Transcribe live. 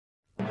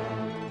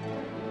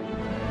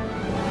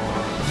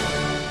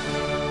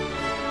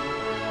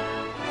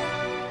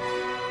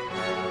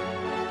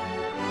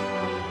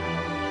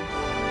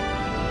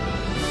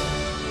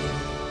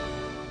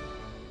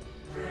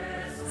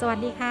สวัส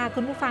ดีค่ะคุ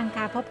ณผู้ฟัง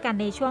ค่ะพบกัน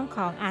ในช่วงข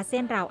องอาเซี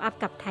ยนเราอัพ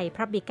กับไทย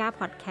พับลิก้า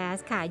พอดแคส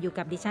ต์ค่ะอยู่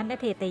กับดิฉันณ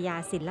เทตยา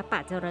ศิลปะ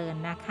เจริญ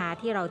นะคะ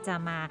ที่เราจะ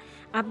มา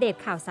อัปเดต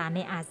ข่าวสารใ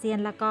นอาเซียน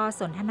แล้วก็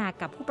สนทนา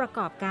กับผู้ประก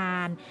อบกา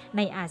รใ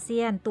นอาเซี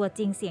ยนตัว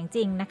จริงเสียงจ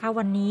ริงนะคะ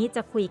วันนี้จ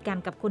ะคุยกัน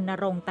กับคุณณ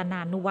รงค์ ตน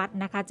านุวัฒน์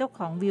นะคะเจ้าข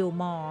องวิว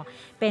มอลล์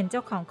เป็นเจ้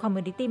าของคอม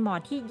มูนิตี้มอล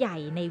ล์ที่ใหญ่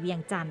ในเวีย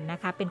งจันทร์นะ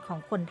คะเป็นของ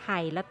คนไท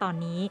ยและตอน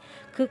นี้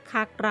คึก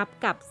คักรับ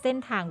กับเส้น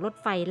ทางรถ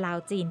ไฟลาว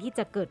จีนที่จ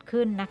ะเกิด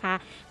ขึ้นนะคะ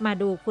มา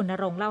ดูคุณณ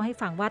รงค์เล่าให้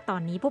ฟังว่าตอ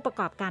นนี้ผู้ประ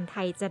กอบการไท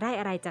ยจะได้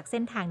อะไรจากเ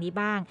ส้นทางนี้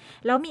บ้าง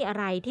แล้วมีอะ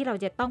ไรที่เรา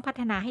จะต้องพั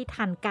ฒนาให้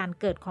ทันการ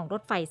เกิดของร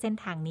ถไฟเส้น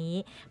ทางนี้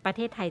ประเท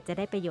ศไทยจะไ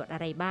ด้ประโยชน์อะ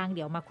ไรบ้างเ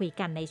ดี๋ยวมาคุย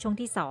กันในช่วง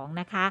ที่2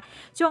นะคะ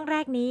ช่วงแร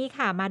กนี้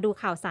ค่ะมาดู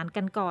ข่าวสาร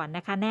กันก่อนน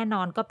ะคะแน่น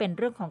อนก็เป็น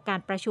เรื่องของกา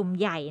รประชุม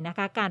ใหญ่นะค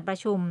ะการประ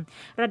ชุม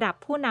ระดับ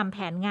ผู้นำแผ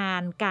นงา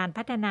นการ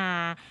พัฒนา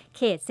เ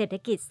ขตเศรษฐ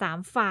กิจ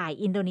3ฝ่าย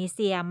อินโดนีเ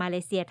ซียมาเล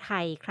เซียไท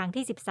ยครั้ง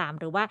ที่13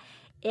หรือว่า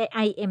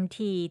IMT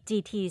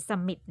GT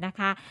Summit นะค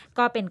ะ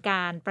ก็เป็นก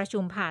ารประชุ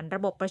มผ่านร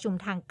ะบบประชุม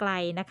ทางไกล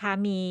นะคะ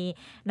มี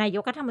นาย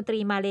กรัฐมนตรี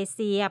มาเลเ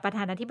ซียประธ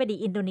านาธิบดี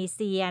อินโดนีเ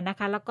ซียนะค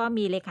ะแล้วก็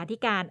มีเลขาธิ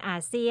การอา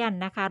เซียน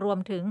นะคะรวม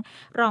ถึง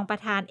รองประ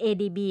ธาน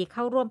ADB เ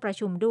ข้าร่วมประ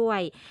ชุมด้ว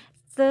ย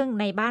ซึ่ง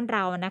ในบ้านเร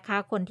านะคะ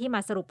คนที่ม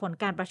าสรุปผล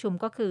การประชุม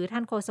ก็คือท่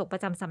านโฆษกปร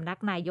ะจำสำนัก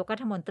นายกรั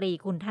ฐมนตรี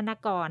คุณธน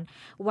กร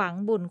หวัง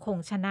บุญคง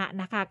ชนะ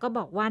นะคะก็บ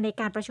อกว่าใน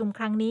การประชุมค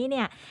รั้งนี้เ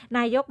นี่ยน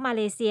ายกมาเ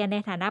ลเซียใน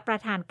ฐานะประ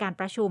ธานการ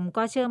ประชุม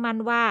ก็เชื่อมั่น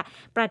ว่า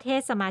ประเทศ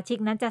สมาชิก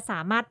นั้นจะสา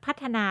มารถพั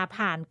ฒนา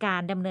ผ่านกา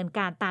รดำเนินก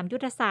ารตามยุ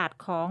ทธศาสตร์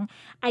ของ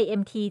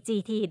IMT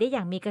GT ได้อ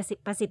ย่างมี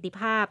ประสิทธิภ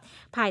าพ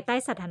ภายใต้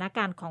สถานก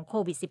ารณ์ของโค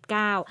วิด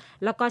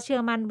 -19 แล้วก็เชื่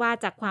อมั่นว่า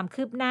จากความ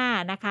คืบหน้า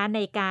นะคะใน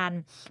การ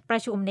ประ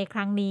ชุมในค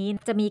รั้งนี้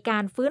จะมีก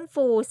ารฟื้นฟู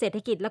เศรษฐ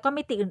กิจแล้วก็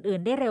มิติอื่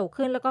นๆได้เร็ว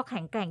ขึ้นแล้วก็แ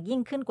ข็งแกร่งยิ่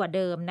งขึ้นกว่าเ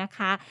ดิมนะค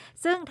ะ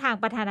ซึ่งทาง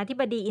ประธานาธิ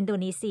บดีอินโด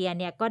นีเซีย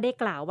เนี่ยก็ได้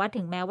กล่าวว่า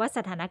ถึงแม้ว่าส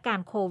ถานการ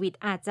ณ์โควิด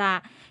อาจจะ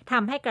ท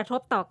ำให้กระท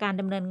บต่อการ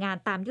ดำเนินงาน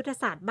ตามยุทธ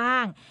ศาสตร์บ้า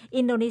ง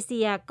อินโดนีเ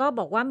ซียก็บ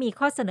อกว่ามี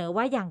ข้อเสนอ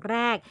ว่าอย่างแร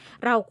ก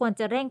เราควร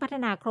จะเร่งพัฒ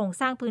นาโครง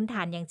สร้างพื้นฐ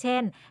านอย่างเช่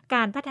นก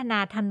ารพัฒนา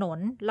ถนน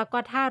แล้วก็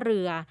ท่าเรื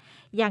อ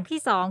อย่างที่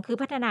2คือ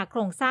พัฒนาโคร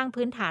งสร้าง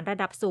พื้นฐานระ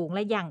ดับสูง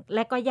แล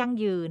ะก็ยั่ง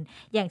ยืน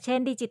อย่างเช่น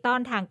ดิจิตอล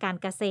ทางการ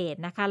เกษตร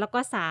นะคะแล้วก็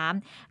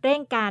3เร่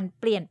งการ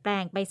เปลี่ยนแปล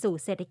งไปสู่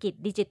เศรษฐกิจ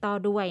ดิจิตอล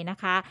ด้วยนะ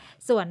คะ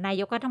ส่วนนา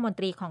ยกรัฐมนต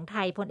รีของไท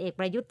ยพลเอก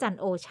ประยุทธ์จันท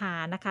ร์โอชา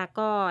นะคะ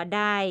ก็ไ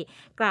ด้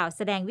กล่าวแ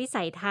สดงวิ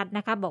สัยทัศน์น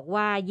ะคะบอก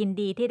ว่ายิน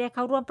ดีที่ได้เ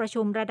ข้าร่วมประ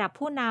ชุมระดับ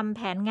ผู้นำแ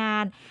ผนงา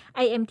น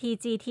IMT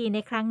GT ใน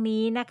ครั้ง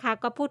นี้นะคะ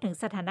ก็พูดถึง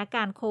สถานก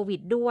ารณ์โควิ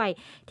ดด้วย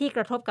ที่ก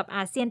ระทบกับอ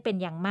าเซียนเป็น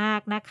อย่างมา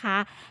กนะคะ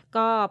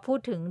ก็พูด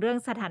ถึงเรื่อง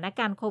สถานก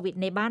ารณ์โควิด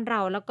ในบ้านเร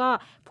าแล้วก็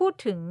พูด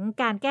ถึง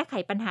การแก้ไข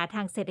ปัญหาท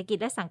างเศรษฐกิจ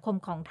และสังคม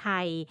ของไท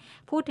ย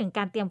พูดถึงก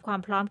ารเตรียมความ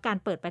พร้อมการ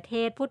เปิดประเท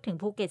ศพูดถึง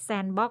ภูเก็ตแซ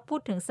นด์บ็อกซ์พู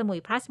ดถึงสมุย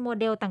พลัสโม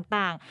เดล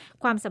ต่าง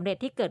ๆความสำเร็จ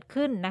ที่เกิด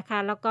ขึ้นนะคะ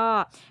แล้วก็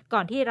ก่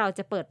อนที่เราจ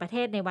ะเปิดประเท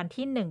ศในวัน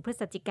ที่1พฤ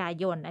ศจิกา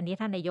ยนอันนี้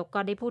ท่านนายกก็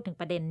ได้พูดถึง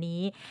ประเด็น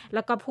นี้แ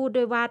ล้วก็พูด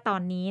ด้วยว่าตอ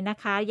นนี้นะ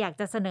คะอยาก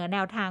จะเสนอแน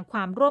วทางคว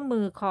ามร่วม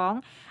มือของ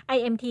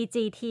IMT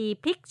GT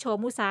พลิกโฉม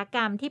อุตสาหกร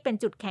รมที่เป็น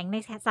จุดแข็งใน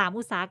3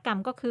อุตสาหกรรม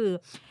ก็คือ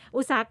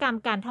อุตสาหกรรม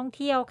การท่อง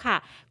เที่ยวค่ะ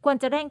ควร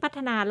จะเร่งพัฒ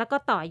นาแล้วก็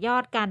ต่อยอ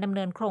ดการดำเ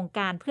นินโครงก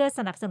ารเพื่อส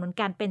นับสนุน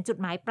การเป็นจุด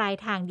หมายปลาย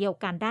ทางเดียว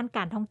กันด้านก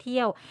ารท่องเที่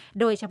ยว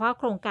โดยเฉพาะ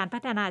โครงการพั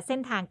ฒนาเส้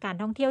นทางการ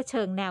ท่องเที่ยวเ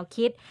ชิงแนว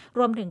คิดร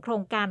วมถึงโคร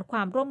งการคว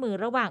ามร่วมมือ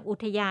ระหว่างอุ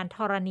ทยานธ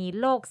รณี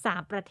โลก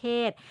3ประเท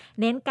ศ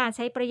เน้นการใ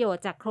ช้ประโยช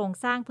น์จากโครง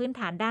สร้างพื้นฐ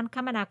านด้านค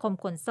มนาคม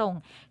ขนส่ง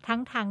ทั้ง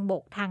ทางบ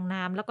กทาง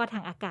น้ำแล้วก็ทา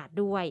งอากาศ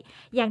ด้วย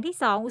อย่างที่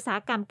2อุตสาห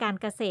กรรมการ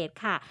เกษตร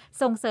ค่ะ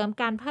ส่งเสริม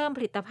การเพิ่มผ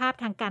ลิตภาพ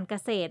ทางการเก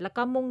ษตรแล้ว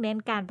ก็มุ่งเน้น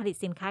การผลิต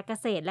สินค้าเก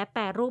ษตรและแป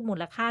รรูปมู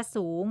ลค่า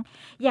สูง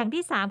อย่าง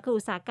ที่3คือ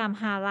อุตสาหกรรม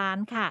ฮาลาล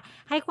ค่ะ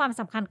ให้ความ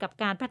สำคัญกับ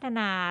การพัฒน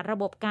าระ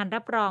บบการ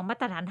รับรองมา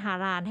ตรฐานฮา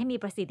ลาลให้มี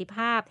ประสิทธิภ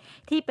าพ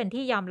ที่เป็น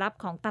ที่ยอมรับ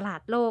ของตลา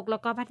ดโลกแล้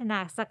วก็พัฒนา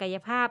ศักย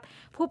ภาพ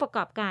ผู้ประก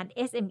อบการ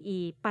SME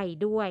ไป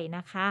ด้วยน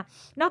ะคะ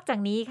นอกจาก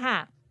นี้ค่ะ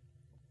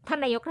ท่าน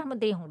นายกรัฐมน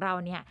ตรีของเรา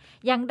เนี่ย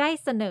ยังได้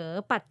เสนอ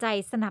ปัจจัย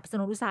สนับส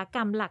นุนอุตสาหกร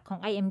รมหลักของ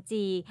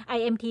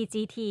IMT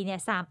GT เนี่ย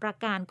3ประ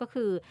การก็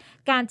คือ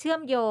การเชื่อ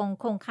มโยง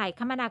โครงข่ายค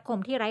มนาคม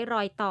ที่ไร้ร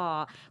อยต่อ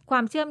ควา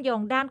มเชื่อมโยง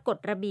ด้านกฎ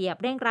ระเบียบ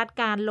เร่งรัด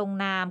การลง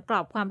นามกร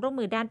อบความร่วม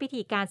มือด้านพิ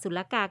ธีการศุล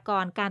กาก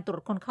รการตรว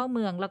จคนเข้าเ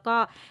มืองแล้วก็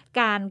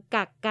การ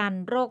กักกัน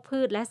โรคพื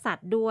ชและสัต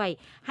ว์ด้วย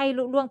ให้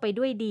ลุล่วงไป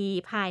ด้วยดี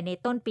ภายใน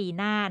ต้นปี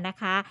หน้านะ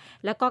คะ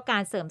แล้วก็กา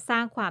รเสริมสร้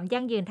างความ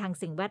ยั่งยืนทาง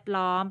สิ่งแวด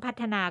ล้อมพั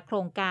ฒนาโคร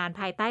งการ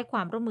ภายใต้คว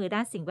ามร่วมมือด้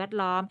านสิ่งแวด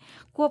ล้อม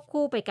ควบ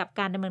คู่ไปกับ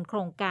การดำเนินโคร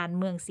งการ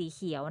เมืองสีเ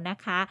ขียวนะ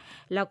คะ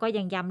แล้วก็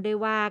ยังย้ำด้วย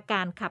ว่าก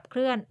ารขับเค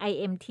ลื่อน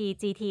IMT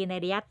GT ใน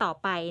ระยะต่อ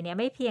ไปเนี่ย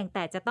ไม่เพียงแ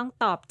ต่จะต้อง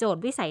ตอบโจท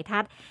ย์วิสัยทั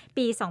ศน์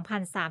ปี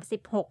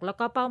 2036 แล้ว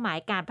ก็เป้าหมาย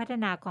การพัฒ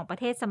นาของประ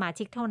เทศสมา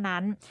ชิกเท่านั้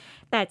น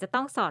แต่จะต้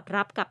องสอด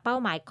รับกับเป้า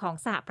หมายของ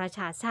สหประช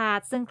าชา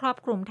ติซึ่งครอบ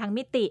คลุมทั้ง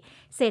มิติ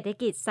เศรษฐ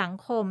กิจสัง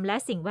คมและ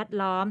สิ่งแวด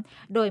ล้อม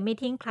โดยไม่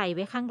ทิ้งใครไ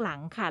ว้ข้างหลัง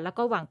ค่ะแล้ว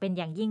ก็หวังเป็นอ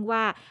ย่างยิ่งว่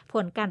าผ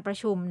ลการประ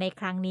ชุมใน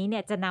ครั้งนี้เนี่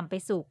ยจะนำไป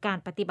สู่การ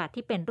ปฏิบัติ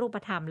ที่เป็นรูป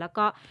ธรรมแล้ว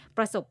ก็ป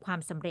ระสบความ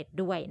สำเร็จ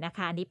ด้วยนะค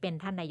ะอันนี้เป็น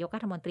ท่านนายกรั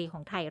ฐมนตรีขอ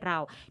งไทยเรา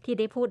ที่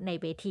ได้พูดใน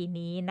เวที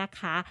นี้นะ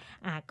คะ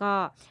ก็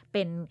เ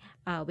ป็น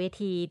เว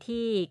ที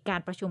ที่กา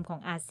รประชุมของ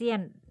อาเซียน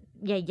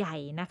ใหญ่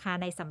ๆนะคะ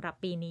ในสำหรับ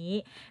ปีนี้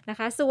นะค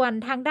ะส่วน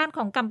ทางด้านข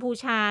องกัมพู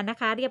ชานะ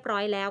คะเรียบร้อ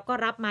ยแล้วก็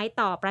รับไม้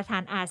ต่อประธา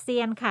นอาเซี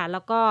ยนค่ะแ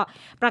ล้วก็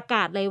ประก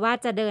าศเลยว่า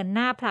จะเดินห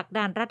น้าผลัก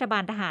ดันรัฐบา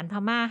ลทหารพ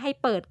ม่าให้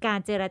เปิดการ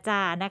เจรจา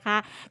นะคะ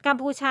กัม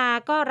พูชา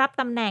ก็รับ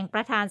ตำแหน่งป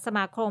ระธานสม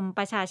าคมป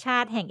ระชาชา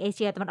ติแห่งเอเ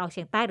ชียตะวันออกเ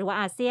ฉียงใต้หรือว่า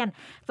อาเซียน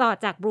ต่อ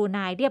จากบรูไน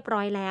เรียบร้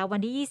อยแล้ววัน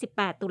ที่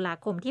28ตุลา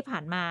คมที่ผ่า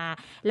นมา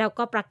แล้ว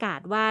ก็ประกาศ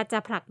ว่าจะ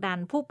ผลักดัน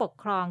ผู้ปก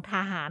ครองท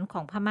หารข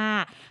องพม่า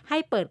ให้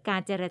เปิดกา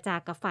รเจรจา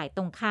กับฝ่ายต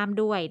รงข้าม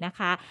ด้วยนะค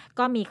ะ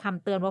ก็มีค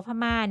ำเตือนว่าพ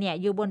ม่าเนี่ย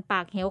อยู่บนป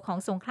ากเหวของ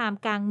สงคราม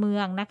กลางเมื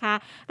องนะคะ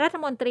รัฐ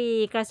มนตรี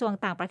กระทรวง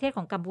ต่างประเทศข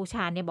องกัมพูช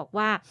าเนี่ยบอก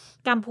ว่า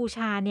กัมพูช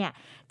าเนี่ย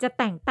จะ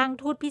แต่งตั้ง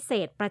ทูตพิเศ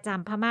ษประจ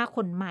ำพม่าค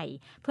นใหม่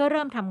เพื่อเ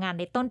ริ่มทำงาน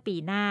ในต้นปี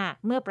หน้า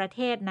เมื่อประเท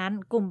ศนั้น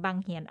กลุ่มบัง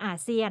เหียนอา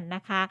เซียนน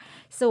ะคะ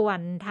ส่วน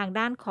ทาง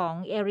ด้านของ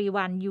เอริ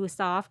วันยูซ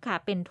อฟค่ะ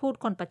เป็นทูต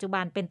คนปัจจุ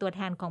บันเป็นตัวแ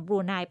ทนของบรู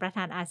ไนประธ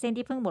านอาเซียน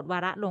ที่เพิ่งหมดวา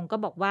ระลงก็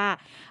บอกว่า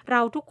เร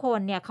าทุกคน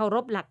เนี่ยเคาร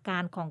พหลักกา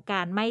รของก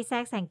ารไม่แทร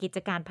กแซงกิจ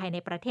การภายใน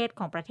ประเทศ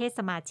ของประเทศ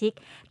สมาชิก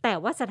แต่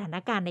ว่าสถาน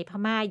การณ์ในพ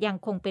ม่ายัง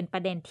คงเป็นปร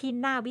ะเด็นที่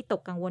น่าวิต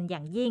กกังวลอย่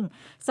างยิ่ง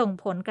ส่ง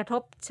ผลกระท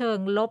บเชิง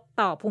ลบ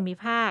ต่อภูมิ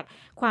ภาค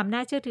ความน่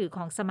าเชื่อถือข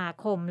องสมา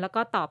คมแล้ว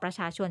ก็ต่อประช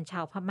าชนช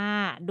าวพม่า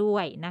ด้ว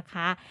ยนะค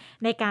ะ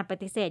ในการป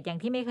ฏิเสธอย่าง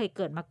ที่ไม่เคยเ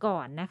กิดมาก่อ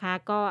นนะคะ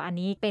ก็อัน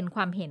นี้เป็นค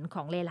วามเห็นข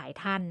องหลาย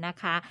ๆท่านนะ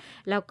คะ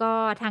แล้วก็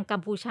ทางกั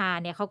มพูชา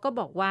เนี่ยเขาก็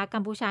บอกว่ากั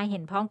มพูชาเห็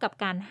นพ้องกับ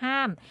การห้า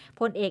ม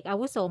พลเอกอา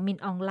วุโสมิน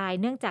อองไล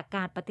น์เนื่องจากก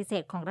ารปฏิเส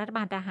ธของรัฐบ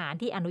าลทหาร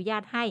ที่อนุญา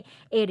ตให้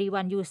เอริ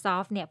วันยูซอ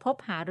ฟเนี่ยพบ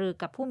หารือ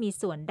กับผู้มี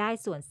ส่วนได้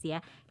ส่วนเสีย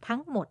ทั้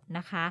งหมดน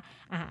ะคะ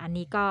อัน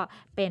นี้ก็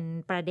เป็น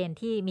ประเด็น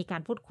ที่มีกา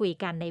รพูดคุย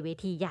กันในเว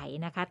ทีใหญ่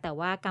นะคะแต่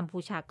ว่ากัมพู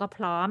ชาก็พ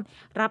ร้อม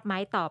รับไม้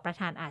ต่อประ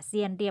ธานอาเซี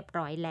ยนเรียบ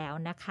ร้อยแล้ว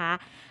นะคะ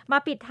มา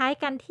ปิดท้าย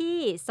กันที่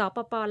สป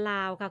ป.ล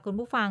าวค่ะคุณ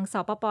ผู้ฟังส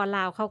ปป.ล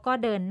าวเขาก็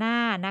เดินหน้า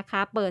นะค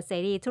ะเปิดเส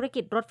รีธุร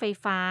กิจรถไฟ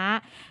ฟ้า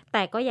แ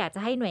ต่ก็อยากจะ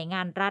ให้หน่วยง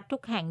านรัฐทุ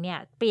กแห่งเนี่ย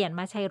เปลี่ยน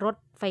มาใช้รถ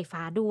ไฟ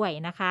ฟ้าด้วย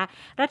นะคะ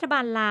รัฐบา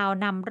ลลาว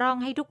นำร่อง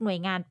ให้ทุกหน่วย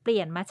งานเปลี่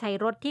ยนมาใช้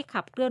รถที่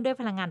ขับเคลื่อนด้วย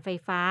พลังงานไฟ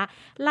ฟ้า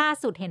ล่า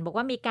สุดเห็นบอก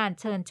ว่ามีการ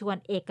เชิญชวน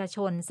เอกช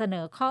นเสน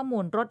อข้อมู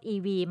ลรถ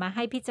EV มาใ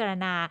ห้พิจาร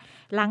ณา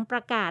หลังปร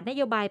ะกาศนโ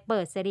ยบายเปิ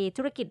ดเสรี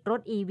ธุรกิจร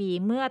ถ EV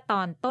เมื่อต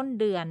อนต้น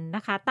เดือนน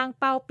ะคะตั้ง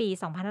เป้าปี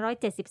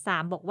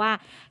2573บอกว่า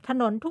ถ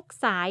นนทุก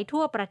สาย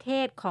ทั่วประเท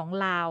ศของ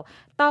ลาว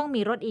ต้อง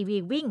มีรถ EV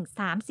วิ่ง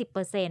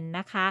 30% น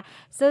ะคะ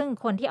ซึ่ง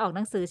คนที่ออกห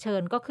นังสือเชิ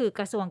ญก็คือก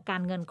ระทรวงกา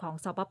รเงินของ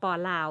สปป.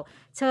ลาว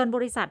เชิญบ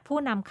ริษัทผู้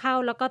นำเข้า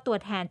แล้วก็ตัว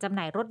แทนจำห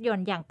น่ายรถยน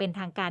ต์อย่างเป็น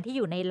ทางการที่อ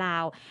ยู่ในลา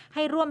วใ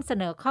ห้ร่วมเส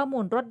นอข้อมู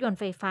ลรถยนต์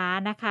ไฟฟ้า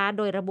นะคะโ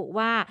ดยระบุ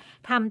ว่า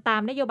ทำตา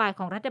มนโยบายข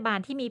องรัฐบาล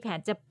ที่มีแผน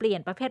จะเปลี่ยน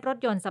ประเภทรถ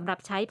ยนต์สำหรับ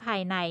ใช้ภา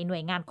ยในหน่ว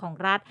ยงานของ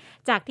รัฐ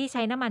จากที่ใ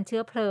ช้น้ำมันเชื้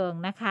อเพลิง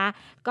นะคะ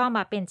ก็ม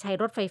าเป็นใช้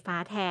รถไฟฟ้า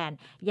แทน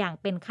อย่าง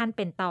เป็นขั้นเ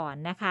ป็นตอน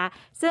นะคะ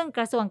ซึ่งก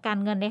ระทรวงการ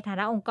เงินในฐา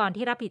นะองค์กร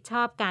ที่รับผิดช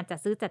อบการจัด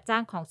ซื้อจัดจ้า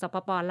งของสป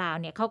ป.ลาว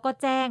เนี่ยเขาก็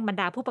แจ้งบรร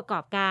ดาผู้ประกอ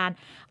บการ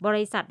บ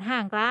ริษัทห้า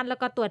งร้านแล้ว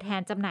ก็ตัวแท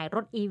นจำหน่ายร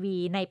ถ EV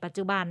ในปัจ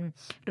จุบัน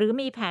หรือ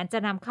มีแผนจะ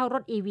นำเข้าร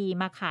ถ EV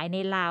มาขายใน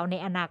ลาวใน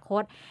อนาค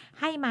ต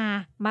ให้ม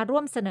าร่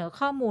วมเสนอ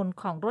ข้อมูล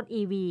ของรถ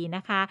EV น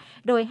ะคะ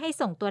โดยให้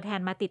ส่งตัวแทน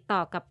มาติดต่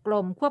อกับกร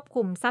มควบ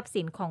คุมทรัพย์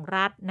สินของ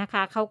รัฐนะค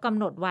ะเขากำ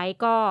หนดไว้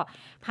ก็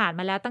ผ่านม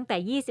าแล้วตั้งแ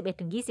ต่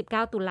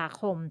 21-29 ตุลา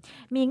คม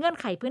มีเงื่อน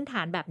ไขพื้นฐ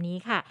านแบบนี้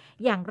ค่ะ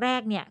อย่างแร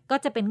กเนี่ยก็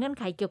จะเป็นเงื่อน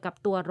ไขเกี่ยวกับ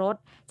ตัวรถ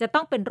จะต้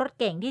องเป็นรถ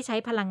เก๋งที่ใช้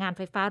พลังงานไ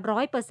ฟฟ้า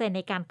 100% ใ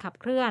นการขับ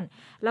เคลื่อน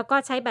แล้วก็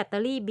ใช้แบตเตอ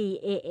รี่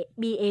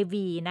BAV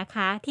นะค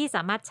ะที่ส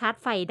ามารถชาร์จ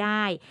ไฟไ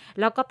ด้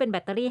แล้วก็เป็นแบ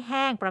ตเตอรี่แ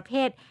ห้งประเภ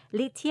ท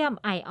ลิเธียม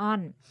ไอออ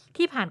น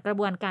ที่ผ่านกระ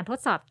บวนการทด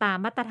สอบตาม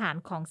มาตรฐาน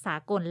ของสา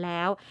กลแ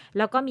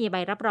ล้วก็มีใบ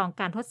รับรอง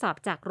การทดสอบ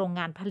จากโรง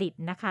งานผลิต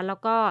นะคะแล้ว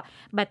ก็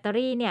แบตเตอ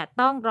รี่เนี่ย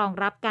ต้องรอง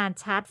รับการ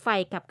ชาร์จไฟ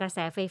กับกระแส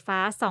ไฟฟ้า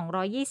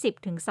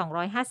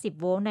 220-250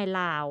 โวลต์ใน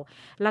ลาว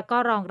แล้วก็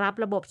รองรับ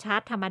ระบบชาร์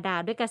จธรรมดา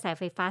ด้วยกระแส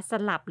ไฟฟ้าส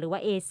ลับหรือว่า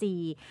AC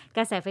ก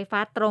ระแสไฟฟ้า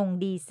ตรง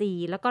DC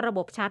แล้วก็ระบ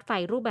บชาร์จไฟ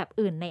รูปแบบ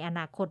อื่นในอ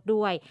นาคต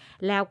ด้วย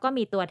แล้วก็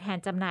มีตัวแทน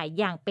จำหน่าย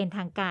อย่างเป็นท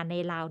างการใน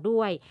ลาว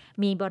ด้วย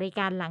มีบริก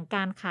ารหลังก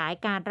ารขาย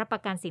การรับปร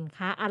ะกันสิน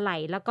ค้าอะไหล่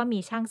แล้วก็มี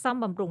ช่างซ่อม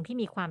บำรุงที่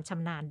มีความช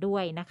ำนาญด้ว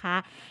ยนะคะ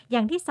อย่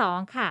างที่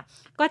2ค่ะ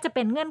ก็จะเ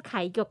ป็นเงื่อนไข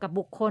เกี่ยวกับ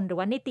บุคคลหรือ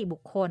ว่านิติบุ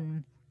คคล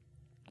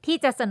ที่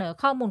จะเสนอ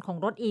ข้อมูลของ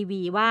รถ EV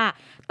ว่า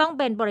ต้องเ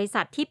ป็นบริ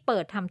ษัทที่เปิ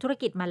ดทำธุร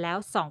กิจมาแล้ว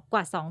ก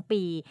ว่า 2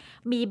 ปี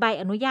มีใบ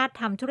อนุญาต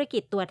ทำธุรกิ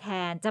จตัวแท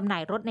นจำหน่า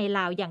ยรถในล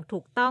าวอย่างถู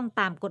กต้อง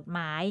ตามกฎหม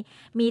าย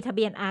มีทะเ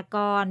บียนอาก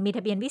รมีท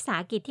ะเบียนวิสา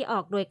หกิจที่อ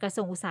อกโดยกระทร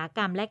วงอุตสาหก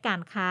รรมและกา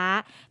รค้า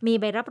มี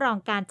ใบรับรอง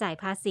การจ่าย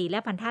ภาษีและ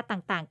พันธะ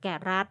ต่างๆแก่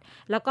รัฐ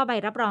แล้วก็ใบ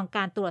รับรองก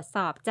ารตรวจส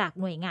อบจาก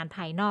หน่วยงานภ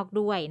ายนอก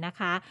ด้วยนะ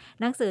คะ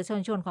หนังสือเชิ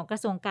ญชวนของกร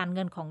ะทรวงการเ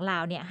งินของลา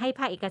วเนี่ยให้ภ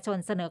าคเอกชน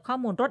เสนอข้อ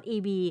มูลรถ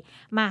EV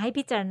มาให้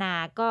พิจารณา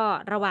ก็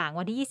ระหว่าง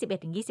วันที่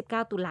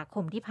 21-29 ตุลาค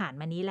มที่ผ่าน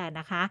มานี้แหละ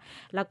นะคะ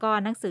แล้วก็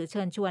หนังสือเ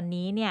ชิญชวน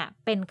นี้เนี่ย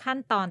เป็นขั้น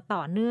ตอนต่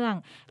อเนื่อง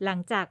หลัง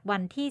จากวั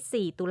น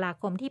ที่4ตุลา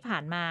คมที่ผ่า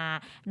นมา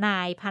นา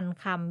ยพัน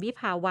คำวิ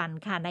ภาวัน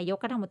ค่ะนายก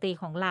รัฐมนตรี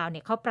ของลาวเ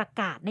นี่ยเขาประ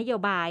กาศนโย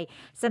บาย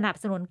สนับ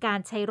สนุนการ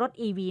ใช้รถ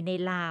EV ใน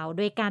ลาวโ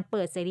ดยการเ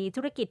ปิดเสรี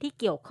ธุรกิจที่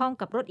เกี่ยวข้อง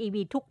กับรถ EV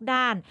ทุก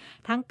ด้าน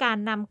ทั้งการ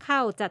นำเข้า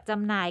จัดจ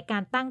ำหน่ายกา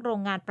รตั้งโรง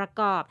งานประ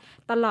กอบ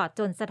ตลอด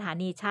จนสถา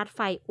นีชาร์จไฟ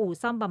อู่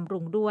ซ่อมบำรุ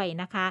งด้วย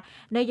นะคะ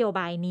นโยบ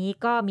ายนี้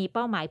ก็มีเ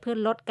ป้าหมายเพื่อ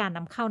ลดการน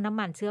ำเข้าน้ำ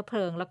มันเชื้อเพ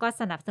ลิงแล้วก็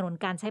สนับสนุน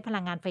การใช้พลั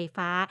งงานไฟ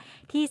ฟ้า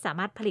ที่สา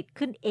มารถผลิต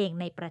ขึ้นเอง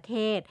ในประเท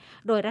ศ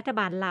โดยรัฐบ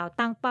าลลาว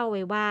ตั้งเป้าไ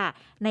ว้ว่า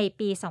ใน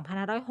ปี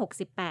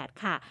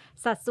 2568 ค่ะ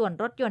สัดส่วน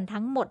รถยนต์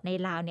ทั้งหมดใน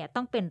ลาวเนี่ย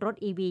ต้องเป็นรถ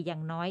EV อย่า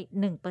งน้อย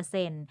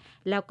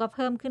 1% แล้วก็เ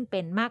พิ่มขึ้นเป็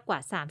นมากกว่า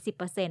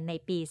 30% ใน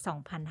ปี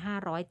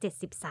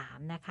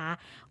 2573 นะคะ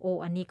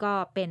อันนี้ก็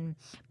เป็น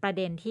ประเ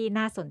ด็นที่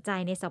น่าสนใจ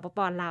ในสปป.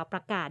ลาวปร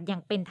ะกาศอย่า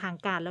งเป็นทาง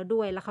การแล้ว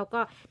ด้วยแล้วเขา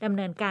ก็ดำเ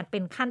นินการเป็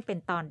นขั้นเป็น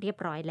ตอนเรียบ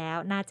ร้อยแล้ว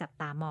น่าจับ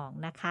ตามอง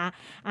นะคะ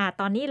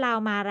ตอนนี้ลาว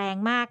มาแรง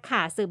มากค่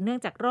ะสืบเนื่อง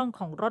จากเรื่อง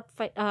ขอ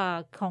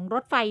งร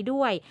ถไฟ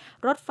ด้วย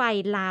รถไฟ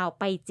ลาว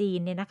ไปจีน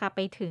เนี่ยนะคะไ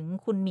ปถึง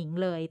คุณหมิง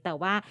เลยแต่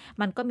ว่า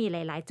มันก็มีห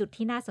ลายๆจุด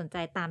ที่น่าสนใจ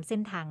ตามเส้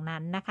นทางนั้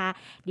นนะคะ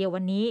เดี๋ยววั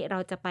นนี้เรา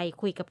จะไป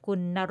คุยกับคุณ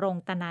ณรง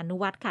ค์ ตนานุ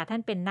วัฒน์ค่ะท่า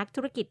นเป็นนัก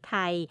ธุรกิจไท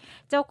ย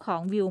เจ้าขอ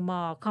งวิวม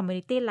อลล์คอมมู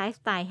นิตี้ไลฟ์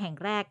สไตล์แห่ง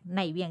แรกใ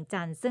นเวียง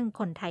จันทร์ซึ่ง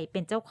คนไทยเป็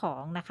นเจ้าขอ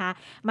งนะคะ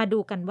มาดู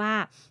กันว่า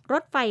ร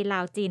ถไฟลา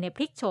วจีนในพ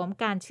ลิกโฉม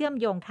การเชื่อม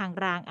โยงทาง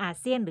รางอา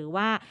เซียนหรือ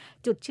ว่า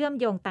จุดเชื่อม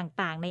โยง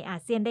ต่างๆในอา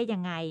เซียนได้ยั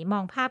งไงม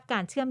องภาพกา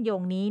รเชื่อมโย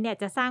งนี้เนี่ย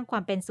จะสร้างควา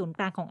มเป็นศูนย์ก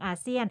ลางของอา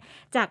เซียน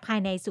จากภาย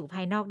ในสู่ภ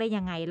ายนอกได้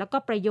ยังไงแล้วก็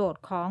ประโยช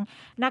น์ของ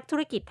นักธุ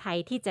รกิจไทย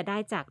ที่จะได้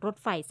จากรถ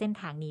ไฟเส้น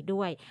ทางนี้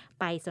ด้วย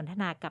ไปสนท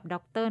นากับด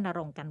ร.ณร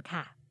งค์กัน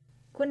ค่ะ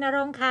คุณณร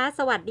งค์คะส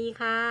วัสดี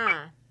ค่ะ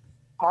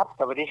ครับ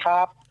สวัสดีค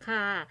รับ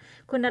ค่ะ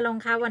คุณณรง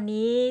ค์คะวัน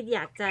นี้อย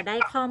ากจะได้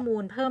ข้อมู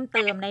ลเพิ่มเ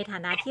ติมในฐา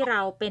นะที่เร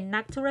าเป็น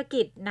นักธุร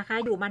กิจนะคะ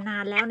อยู่มานา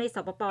นแล้วในส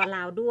ปป.ล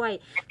าวด้วย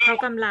เขา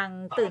กำลัง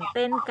ตื่นเ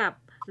ต้นกับ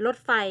รถ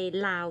ไฟ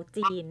ลาว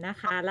จีนนะ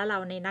คะแล้วเรา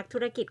ในนักธุ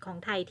รกิจของ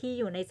ไทยที่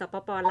อยู่ในสป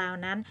ป.ลาว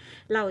นั้น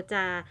เราจ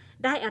ะ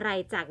ได้อะไร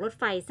จากรถ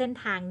ไฟเส้น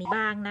ทางนี้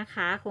บ้างนะค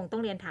ะคงต้อ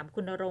งเรียนถาม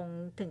คุณณรงค์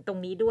ถึงตรง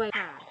นี้ด้วย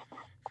ค่ะ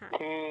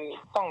คือ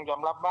ต้องยอ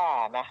มรับว่า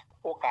นะ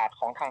โอกาส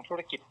ของทางธุร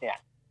กิจเนี่ย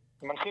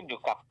มันขึ้นอยู่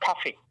กับทราฟ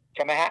ฟิกใ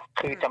ช่ไหมฮะ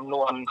คือจำน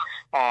วน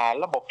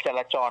ระบบจร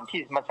าจร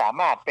ที่มันสา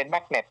มารถเป็นแม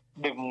กเนต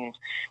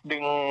ดึ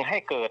งให้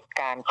เกิด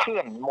การเคลื่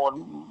อน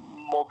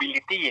โมบิ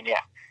ลิตี้เนี่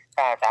ย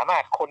สามา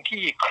รถคน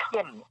ที่เคลื่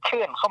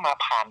อนเข้ามา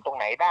ผ่านตรง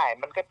ไหนได้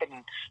มันก็เป็น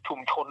ชุม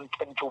ชน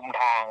เป็นชุม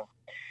ทาง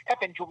ถ้า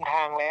เป็นชุมท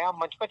างแล้ว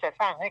มันก็จะ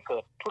สร้างให้เกิ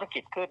ดธุรกิ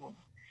จขึ้น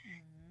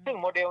ซึ่ง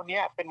โมเดล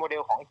นี้เป็นโมเด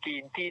ลของจี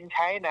นใ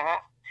ช้นะฮะ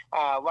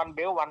one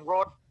belt one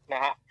road น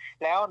ะฮะ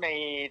แล้ว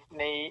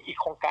ในอีก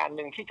โครงการห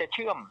นึ่งที่จะเ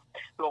ชื่อม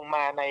ลงม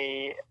าใน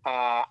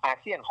อา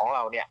เซียนของเร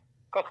าเนี่ย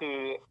ก็คือ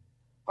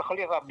เขาเ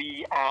รียกว่า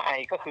BRI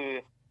ก็คือ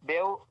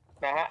Belt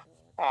นะฮะ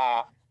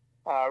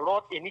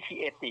Road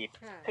Initiative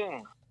ซึ่ง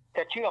จ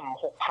ะเชื่อม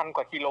 6,000 ก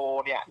ว่ากิโล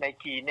เนี่ยใน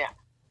จีนเนี่ย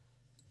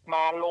ม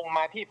าลงม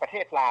าที่ประเท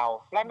ศลาว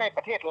และในป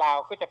ระเทศลาว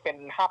ก็จะเป็น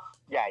ฮับ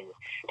ใหญ่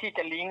ที่จ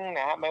ะลิงก์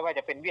นะฮะไม่ว่าจ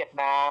ะเป็นเวียด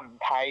นาม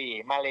ไทย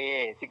มาเล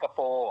สิงคโป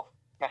ร์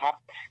นะครับ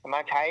ม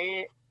าใช้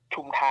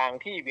ชุมทาง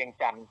ที่เวียง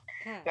จันทร์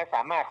และส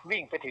ามารถ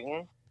วิ่งไปถึง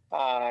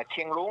เ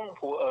ชียงรุ้ง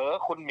ผูเอ๋อ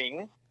คุนหมิง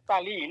ต้า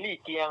ลี่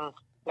เจียง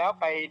แล้ว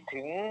ไป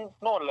ถึง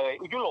โน่นเลย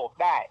ยุโรป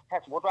ได้ถ้า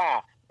สมมติว่า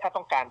ถ้า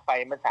ต้องการไป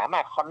มันสามา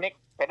รถคอนเน็ก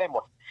ไปได้หม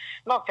ด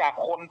นอกจาก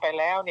คนไป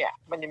แล้วเนี่ย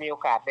มันจะมีโอ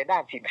กาสในด้า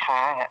นสินค้า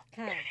ฮะ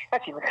ถ้า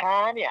สินค้า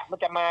เนี่ยมัน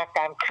จะมาก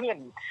ารเคลื่อน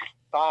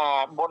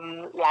บน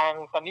ราง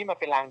ตอนนี้มัน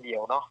เป็นรางเดีย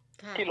วเนาะ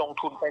ที่ลง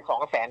ทุนไป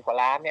 200,000 กว่า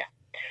ล้านเนี่ย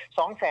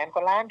 200,000 ก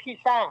ว่าล้านที่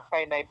สร้างไป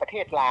ในประเท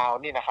ศลาว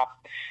นี่นะครับ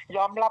ย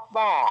อมรับ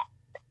ว่า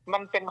มั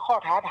นเป็นข้อ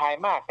ท้าทาย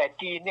มากแต่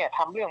จีนเนี่ยท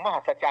ำเรื่องมหั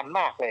ศจรรย์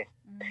มากเลย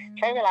ใ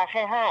ช้เวลาแ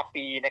ค่5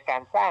ปีในกา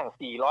รสร้าง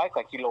400 ก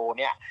ว่ากิโล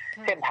เนี่ย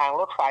เส้นทาง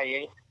รถไฟ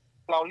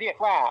เราเรียก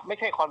ว่าไม่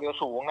ใช่ความเร็ว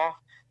สูงนะ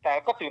แต่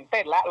ก็ตื่นเ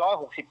ต้นละ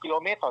160 กิโล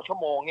เมตรต่อชั่ว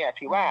โมงเนี่ย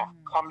ถือว่า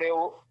ความเร็ว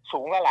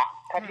สูงแล้วล่ะ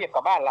ถ้าเทียบ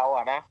กับบ้านเรา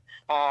อ่ะนะ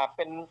เ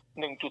ป็น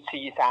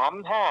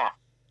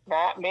 1.435 น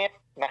ะเมตร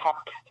นะครับ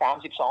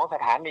32 ส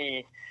ถานี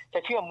จะ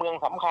เชื่อมเมือง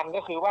สำคัญ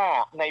ก็คือว่า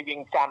ในเวีย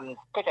งจันทร์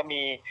ก็จะ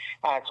มี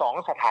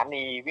2 สถา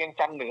นีเวียง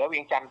จันทร์เหนือเวี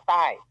ยงจันทร์ใ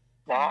ต้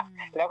นะ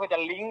แล้วก็จะ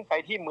ลิงก์ไป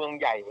ที่เมือง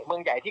ให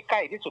ญ่ที่ใก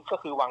ล้ที่สุดก็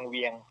คือวังเ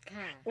วียง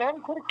นั้น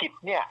ธุรกิจ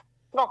เนี่ย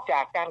นอกจา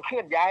กการเคลื่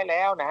อนย้ายแ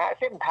ล้วนะฮะ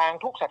เส้นทาง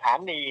ทุกสถา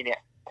นีเนี่ย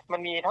มัน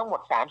มีทั้งหม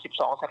ด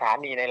32 สถา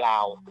นีในลา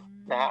ว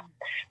นะฮะ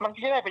มันจ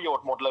ะได้ประโยช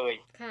น์หมดเลย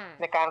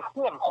ในการเค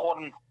ลื่อนคน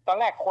ตอน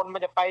แรกคนมั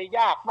นจะไป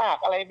ยากมาก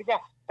อะไรไม่ยา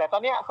กแต่ตอ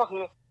นนี้ก็คื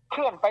อเค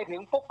ลื่อนไปถึ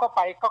งปุ๊บก็ไ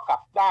ปก็กลั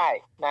บได้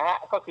นะฮะ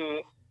ก็คือ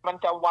มัน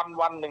จะ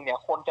วันหนึ่งเนี่ย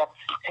คนจะ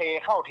เท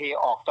เข้าเท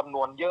ออกจำน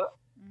วนเยอะ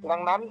ดั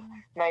งนั้น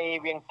ใน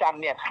เวียงจันท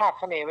ร์เนี่ยคาด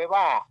คะเนไว้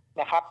ว่า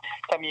นะครับ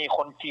จะมีค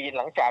นจีน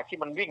หลังจากที่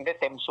มันวิ่งได้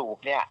เต็มสูบ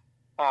เนี่ย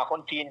คน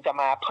จีนจะ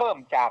มาเพิ่ม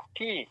จาก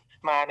ที่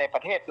มาในปร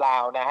ะเทศลา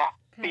วนะฮะ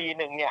ปี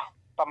หนึ่งเนี่ย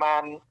ประมา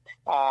ณ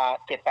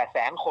7-8 แส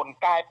นคน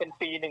กลายเป็น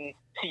ปีหนึ่ง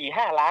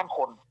 4-5 ล้านค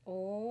นโ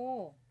อ้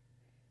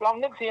ลอง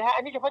นึกสิฮะอั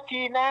นนี้เฉพาะ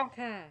จีนนะ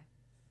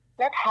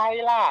และไทย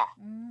ล่ะ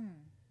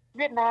เ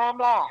วียดนาม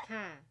ล่ะ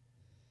ค่ะ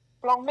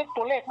ลองนึก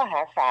ตัวเลขมห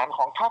าศาลข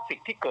องทราฟฟิก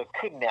ที่เกิด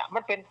ขึ้นเนี่ยมั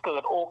นเป็นเกิ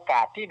ดโอก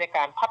าสที่ในก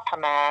ารพัฒ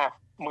นา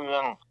เมือ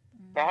ง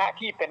นะฮะ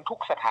ที่เป็นทุก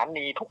สถา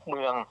นีทุกเ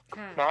มือง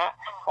นะฮะ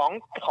ของ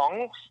ของ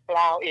ล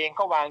าวเอง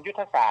ก็วางยุท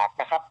ธศาสตร์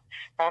นะครับ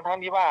ทั้ง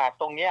ที่ว่า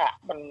ตรงเนี้ย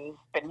มัน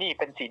เป็นหนี้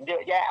เป็นสินเยอ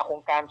ะแยะโคร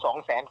งการ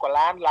200,000 กว่า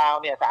ล้านลาว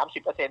เนี่ย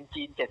30%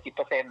จีน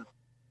70%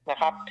นะ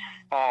ครับ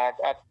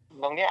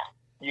ตรงเนี้ย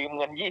ยืมเ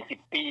งิน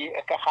20 ปี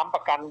กระค้ำป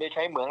ระกันโดยใ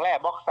ช้เหมืองแร่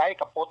บ็อกไซต์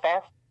กับโพแท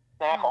ส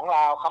นะของล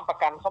าวค้ำประ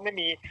กันเขาไม่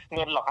มีเ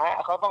งินหรอกฮะ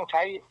เขาต้องใ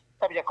ช้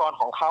ทรัพยากร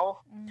ของเขา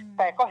แ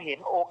ต่ก็เห็น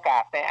โอกา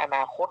สในอน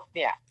าคตเ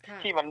นี่ย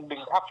ที่มันดึ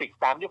งทราฟฟิก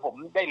ตามที่ผม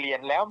ได้เรีย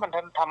นแล้วมัน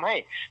ทำให้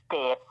เ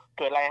กิด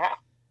อะไรฮะ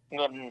เ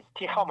งิน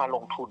ที่เข้ามาล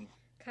งทุน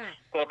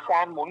เกิดก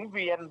ารหมุนเ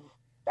วียน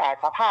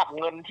สภาพ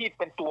เงินที่เ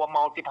ป็นตัว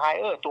มัลติพลาย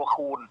เออร์ตัว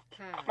คูณ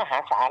มหา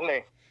ศาลเล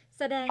ย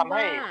แสดงว่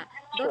า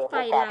รถไฟ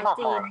ลาว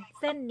จีน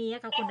เส้นนี้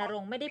ค่ะคุณณร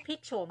งค์ไม่ได้พลิก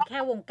โฉมแค่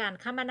วงการ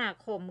คมนา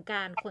คมก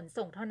ารขน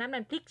ส่งเท่านั้นมั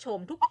นพลิกโฉม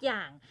ทุกอย่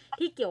าง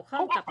ที่เกี่ยวข้อ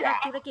งกับภาค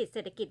ธุรกิจเศ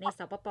รษฐกิจในส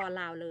ปป.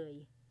ลาวเลย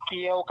เ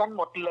กี่ยวกันห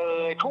มดเล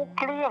ยทุก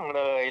เรื่อง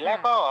เลยแล้ว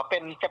ก็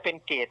จะเป็น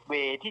เกตเว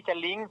ย์ที่จะ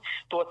ลิงก์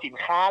ตัวสิน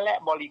ค้าและ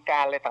บริกา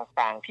รอะไร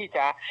ต่างๆที่จ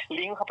ะ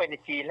ลิงก์เข้าไปใน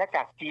จีนและจ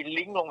ากจีน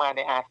ลิงก์ลงมาใ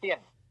นอาเซียน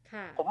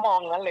ผมมอง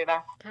งั้นเลยนะ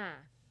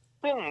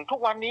ซึ่งทุก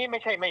วันนี้ไม่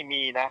ใช่ไม่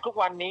มีนะทุก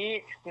วันนี้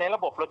ในระ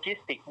บบโลจิส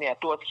ติกเนี่ย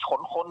ตัว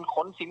ข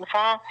นสิน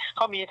ค้าเข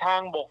ามีทาง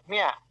บกเ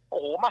นี่ยโ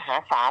อ้มหา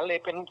ศาลเลย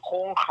เป็นโคร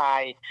งข่า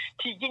ย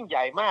ที่ยิ่งให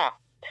ญ่มาก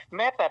แ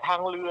ม้แต่ทา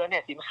งเรือเนี่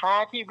ยสินค้า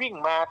ที่วิ่ง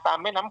มาตาม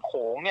แม่น้ำโข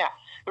งเนี่ย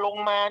ลง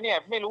มาเนี่ย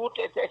ไม่รู้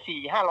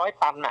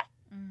400-500 ตันน่ะ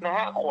นะฮ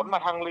ะขนมา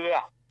ทางเรือ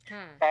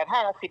แต่ถ้า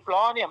10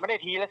 ล้อเนี่ยไม่ได้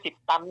ทีละ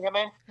10 ตันใช่ไหม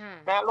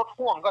นะรถ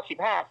พ่วงก็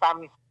15 ตัน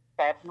แ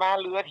ต่มา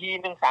เรือที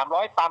นึง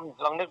300 ตัน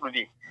ลองนึกดู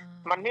ดิ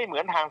มันไม่เหมื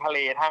อนทางทะเล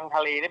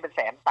นี่เป็น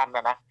100,000 ตันน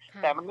ะ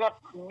แต่มันก็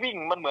วิ่ง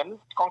มันเหมือน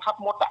กองทัพ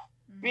มดอ่ะ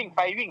วิ่งไป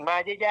วิ่งมา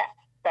เยอะแยะ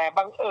แต่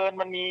บังเอิญ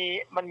มัน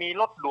มี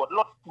รถด่วนร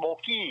ถโบ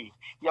กี้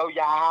ย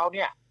าวๆเ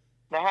นี่ย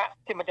นะฮะ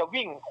ที่มันจะ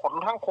วิ่งขน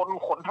ทั้งคน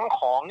ขนทั้งข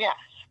องเนี่ย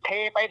เท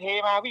ไปเท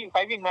มาวิ่งไป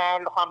วิ่งมา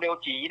ความเร็ว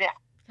จีเนี่ย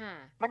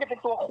มันจะเป็น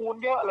ตัวคูณ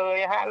เยอะเลย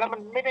ฮะแล้วมั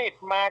นไม่ได้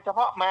มาเฉพ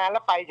าะมาแล้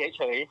วไปเ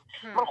ฉย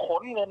ๆมันข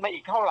นเงินมาอี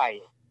กเท่าไหร่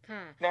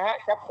นะฮะ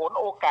จะขน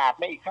โอกาส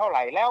มาอีกเท่าไห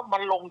ร่แล้วมั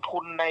นลง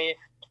ทุนใน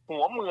หั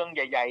วเมืองใ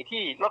หญ่ๆ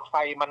ที่รถไฟ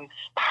มัน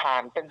ผ่า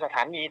นเป็นสถ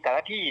านีแต่ล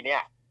ะที่เนี่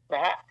ยน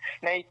ะฮะ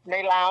ใน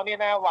ลาวเนี่ย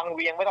นะวังเ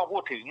วียงไม่ต้องพู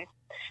ดถึง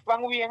วั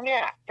งเวียงเนี่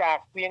ยจาก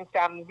เวียง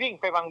จันทร์วิ่ง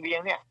ไปวังเวียง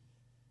เนี่ย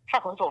ค่า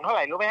ขนส่งเท่าไห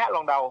ร่รู้ไหมฮะล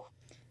องเดา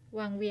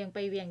วังเวียงไป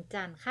เวียง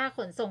จันทร์ค่าข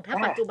นส่งถ้า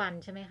ปัจจุบัน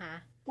ใช่ไหมคะ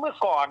เมื่อ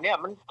ก่อนเนี่ย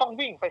มันต้อง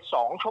วิ่งไป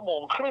2 ชั่วโม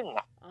งครึ่ง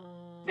อ่ะ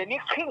เดี๋ยวนี้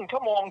ครึ่งชั่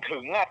วโมงถึ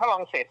งอ่ะถ้าลอ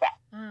งเสร็จอ่ะ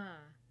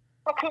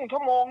ก็ครึ่งชั่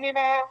วโมงนี่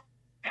นะ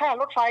ค่า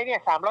รถไฟเนี่ย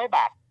300 บ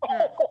าทโ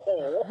อ้โห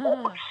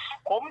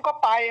ผมก็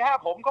ไป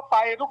ผมก็ไป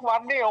ทุกวั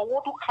นนี่โอ้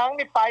ทุกครั้ง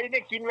นี่ไปเ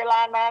นี่ยกินเวลา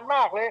นานม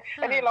ากเลย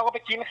อันนี้เราก็ไป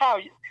กินข้าว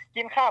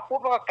ปุ๊บ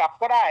แล้วก็กลับ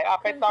ก็ได้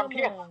ไปตอนเ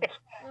ที่ยง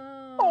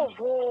โอ้โห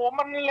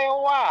มันเร็ว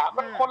อ่ะ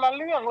มันคนละ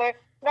เรื่องเลย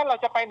นั่นเรา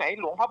จะไปไหน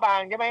หลวงพระบาง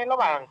ใช่ไหมระ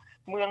หว่าง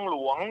เมืองหล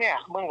วงเนี่ย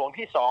เมืองหลวง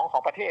ที่2ขอ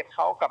งประเทศเข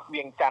ากับเวี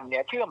ยงจันทร์เนี่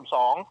ยเชื่อม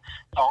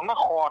2น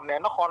ครเนี่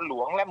ยนครหล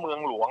วงและเมือง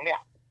หลวงเนี่ย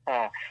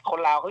คน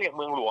ลาวเขาเรียก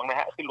เมืองหลวงนะ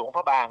ฮะคือหลวงพ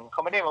ระบางเข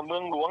าไม่ได้มาเมื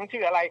องหลวง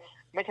ชื่ออะไร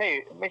ไม่ใ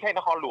ช่น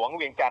ครหลวง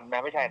เวียงจันทร์น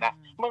ะไม่ใช่นะ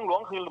เมืองหลวง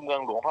คือเมือ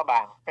งหลวงพระบา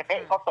ง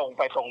เขาตรงไ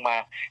ปตรงมา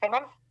ดัง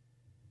นั้น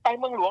ไป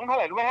เมืองหลวงเท่าไ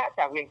หร่รู้ไหมฮะ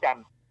จากเวียงจันท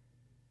ร์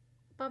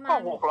ประมาณ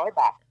600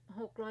 บาท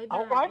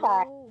600 บา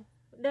ท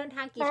เดินท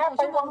างกี่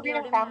ชั่วโมงเดียว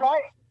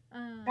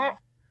300นะ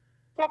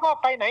แล้วก็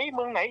ไปไหนเ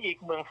มืองไหนอีก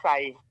เมืองไซ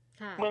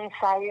เมือง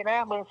ไซนะ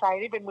เมืองไซ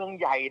นี่เป็นเมือง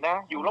ใหญ่นะ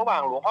อยู่ระหว่า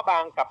งหลวงพระบา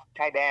งกับช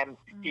ายแดน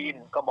จีน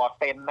กระบอก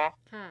เต็นนะ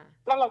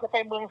แล้วเราจะไป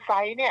เมืองไซ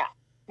เนี่ย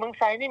เมือง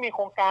ไซนี่มีโค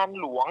รงการ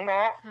หลวงน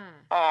ะ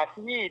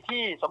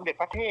ที่สมเด็จ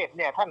พระเทพเ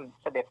นี่ยท่าน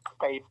เสด็จ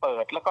ไปเปิ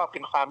ดแล้วก็เป็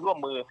นความร่วม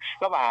มือ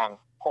ระหว่าง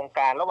โครงก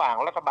ารระหว่าง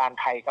รัฐบาล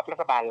ไทยกับรั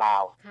ฐบาลลา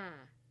ว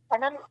อัน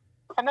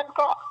นั้น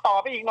ก็ต่อ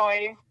ไปอีกหน่อย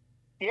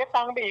เสีย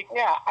ตังค์ไปอีกเ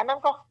นี่ยอันนั้น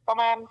ก็ประ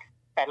มาณ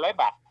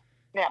800 บาท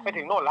เนี่ยไป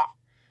ถึงโน่นละ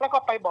แล้วก็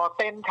ไปบ่อเ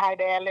ต็นชาย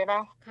แดนเลยน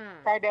ะ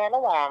ชายแดนร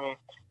ะหว่าง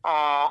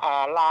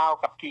ลาว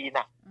กับจีน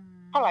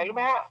เท่าไหร่รู้ไห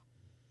มฮะ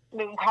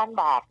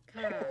1,000 บาท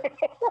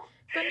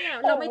ก็เนี่ย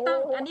เราไม่ต้อง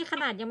อันนี้ข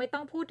นาดยังไม่ต้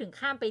องพูดถึง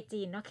ข้ามไป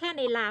จีนเนาะแค่ใ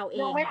นลาวเอ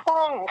งยังไม่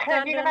ต้องแค่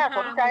นี้ก็น่าส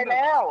นใจแ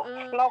ล้ว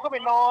เราก็ไป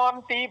นอน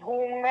ตีพุ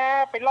งนะ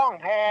ไปล่อง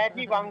แพ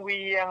ที่วังเ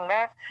วียงน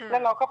ะแล้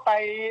วเราก็ไป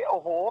โอ้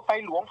โหไป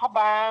หลวงพระบ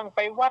างไป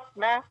วัด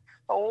นะ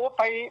โอ้ไ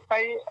ป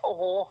โอ้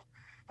โห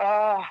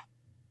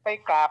ไป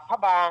กราบพระ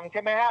บางใ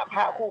ช่ไหมฮะพ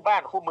ระคู่บ้า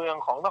นคู่เมือง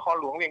ของนคร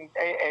หลวงเวียง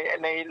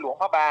ในหลวง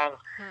พระบาง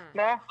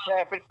นะ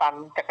ไปปั่น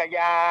จักรย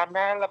านน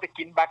ะแล้วไป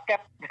กินบักเก็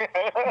ต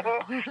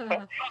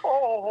โอ้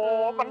โห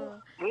มัน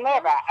เลิ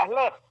ศเ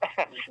ลิศ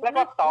แล้ว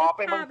ก็ต่อไป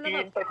เมืองจี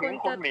นไปถึง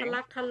คุณหมิงทะ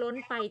ลักทะล้น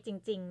ไปจ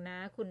ริงๆนะ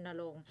คุณณ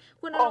รงค์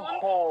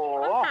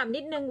ต้องถาม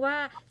นิดนึงว่า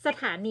ส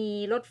ถานี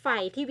รถไฟ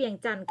ที่เวียง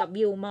จันทร์กับ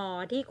วิวมอ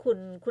ที่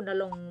คุณณ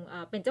รงค์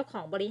เป็นเจ้าขอ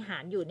งบริหา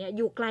รอยู่เนี่ยอ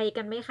ยู่ไกล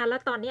กันไหมคะแล้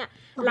วตอนเนี้ย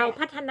เรา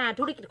พัฒนา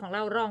ธุรกิจของเ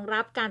รารอง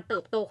รับการเติ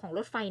บโตของร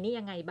ถไฟนี่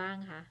ยังไงบ้าง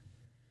คะ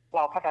เร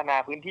าพัฒนา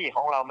พื้นที่ข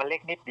องเรามันเล็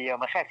กนิดเดียว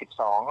มันแค่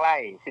12ไร่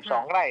12ค่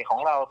ะไร่ของ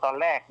เราตอน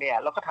แรกเนี่ย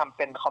เราก็ทำเ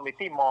ป็นคอมมิวนิ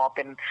ตี้มอลล์เ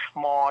ป็น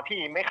มอลล์ที่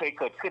ไม่เคย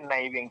เกิดขึ้นใน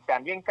เวียงจัน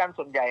ทร์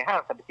ส่วนใหญ่ห้า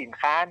งสรรพสิน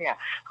ค้าเนี่ย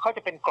เขาจ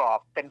ะเป็นกรอบ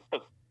เป็นตึ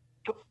ก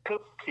ทึ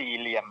บๆสี่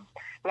เหลี่ยม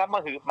แล้วมา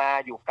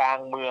อยู่กลาง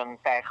เมือง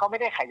แต่เขาไม่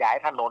ได้ขยาย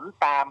ถนน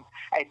ตาม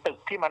ไอ้ตึก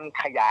ที่มัน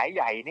ขยายใ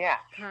หญ่เนี่ย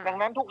ค่ะดัง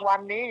นั้นทุกวัน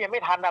นี้ยังไ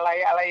ม่ทันอะไ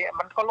ร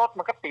มันก็รถ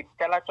มันก็ติด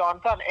จราจร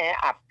ก็แอ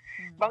อัด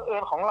บังเอิ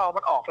ญของเรา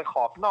มันออกไปข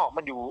อบนอก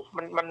มันอ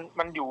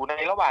ยู่ใน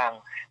ระหว่าง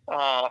เ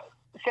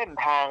เส้น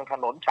ทางถ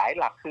นนสาย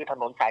หลักคือถ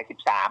นนสาย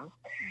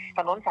13ถ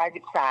นนสาย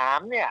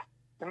13เนี่ย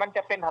มันจ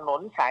ะเป็นถน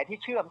นสายที่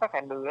เชื่อมตั้งแต่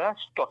เหนือ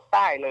จดใ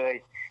ต้เลย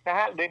นะฮ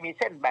ะโดยมีเ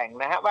ส้นแบ่ง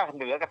นะฮะว่าเ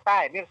หนือกับใต้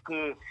นี่คื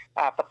อ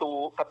ประ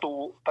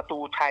ตู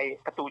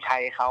ชั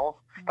ยเขา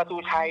ประตู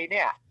ชัยเ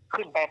นี่ย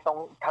ขึ้นไปตรง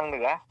ทางเห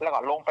นือแล้ว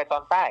ก็ลงไปตอ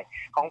นใต้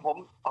ของ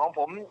ผ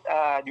ม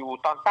อยู่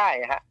ตอนใต้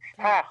ฮะ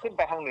ถ้าขึ้นไ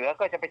ปทางเหนือ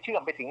ก็จะไปเชื่อ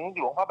มไปถึง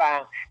หลวงพระบาง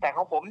แต่ข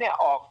องผมเนี่ย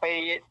ออกไป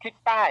ทิศ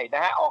ใต้น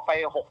ะฮะออกไป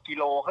6กิ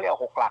โลเขาเรียก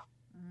6หลัก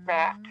นะ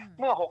ฮะ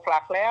เมื่อ6หลั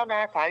กแล้วน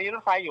ะสถานีร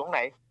ถไฟอยู่ตรงไห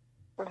น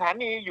สถา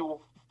นีอยู่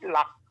ห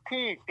ลัก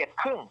ที่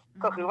7ครึ่ง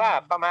ก็คือว่า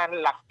ประมาณ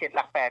หลัก7ห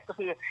ลัก8ก็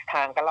คือ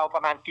ห่างกับเราปร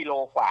ะมาณกิโล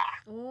กว่า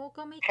โอ้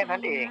ก็ไม่ไกลแค่นั้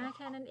นเอง แ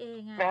ค่นั้นเอง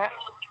นะฮะ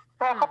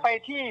ถ้าเข้าไป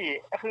ที่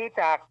คือ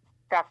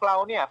จากเรา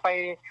เนี่ยไป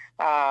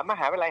มห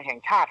าวิทยาลัยแห่ง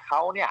ชาติเข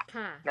าเนี่ย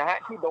นะฮะ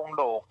ที่ดง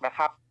โดกนะค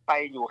รับไป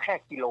อยู่แค่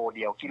กิโลเ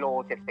ดียวกิโล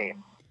เศษ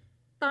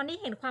ตอนนี้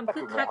เห็นความ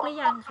คึกคักหรื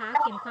อยังคะ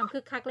เห็นความคึ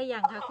กคักหรือยั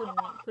งคะ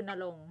คุณณ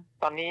รงค์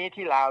ตอนนี้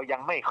ที่ลาวยั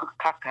งไม่คึก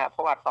คักฮะเพร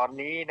าะว่าตอน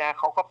นี้นะ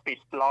เขาก็ปิด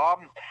ล้อม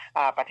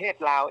ประเทศ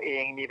ลาวเอ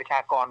งมีประช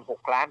ากร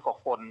6ล้านกว่า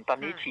คนตอน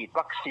นี้ฉีด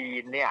วัคซี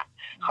นเนี่ย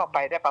เข้าไป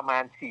ได้ประมา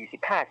ณ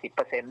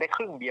 40-50% ได้ค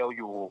รึ่งเดียว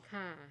อยู่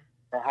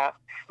นะฮะ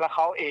แล้วเข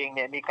าเองเ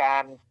นี่ยมีกา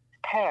ร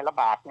แพร่ระ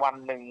บาดวัน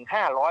หนึ่ง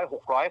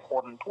500-600 ค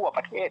นทั่วป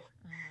ระเทศ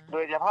โด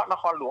ยเฉพาะน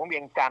ครหลวงเวี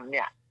ยงจันทร์เ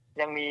นี่ย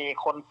ยังมี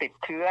คนติด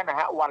เชื้อนะ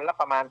ฮะวันละ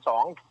ประมาณ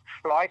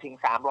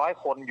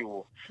200-300 คนอยู่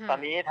ตอน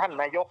นี้ท่าน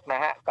นายกน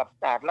ะฮะกับ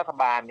รัฐ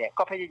บาลเนี่ย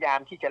ก็พยายาม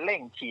ที่จะเร่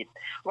งฉีด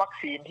วัค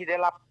ซีนที่ได้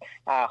รับ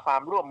ควา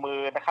มร่วมมื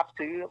อนะครับ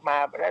ซื้อมา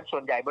และส่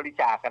วนใหญ่บริ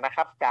จาคกันนะค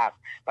รับจาก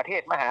ประเท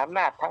ศมหาอำน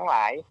าจทั้งหล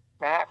าย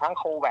นะฮะทั้ง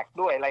โควัค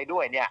ด้วยอะไรด้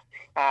วยเนี่ย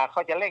เข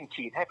าจะเร่ง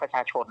ฉีดให้ประช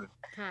าชน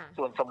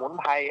ส่วนสมุน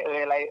ไพรอ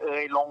ะไร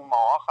ลงหม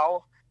อเขา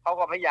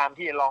ก็พยายาม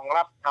ที่รอง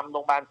รับทำโร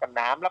งพยาบาลสน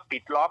ามและปิ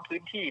ดล้อมพื้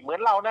นที่เหมือน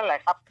เรานั่นแหละ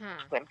ครับ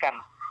เหมือนกัน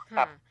ค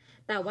รับ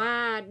แต่ว่า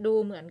ดู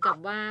เหมือนกับ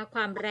ว่าคว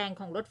ามแรง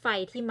ของรถไฟ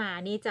ที่มา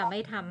นี่จะไม่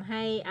ทำใ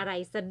ห้อะไร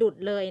สะดุด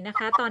เลยนะค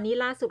ะตอนนี้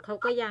ล่าสุดเขา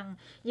ก็ยัง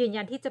ยืน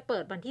ยันที่จะเปิ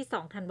ดวันที่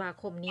2ธันวา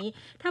คมนี้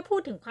ถ้าพู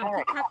ดถึงความ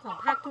คึกคักของ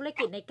ภาคธุร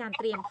กิจในการ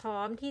เตรียมพร้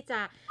อมที่จ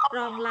ะร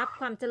องรับ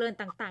ความเจริญ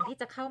ต่างๆที่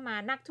จะเข้ามา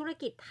นักธุร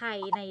กิจไทย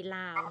ในล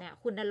าวเนี่ย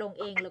คุณณรงค์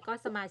เองแล้วก็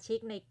สมาชิก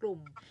ในกลุ่ม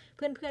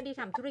เพื่อนๆที่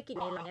ทำธุรกิจ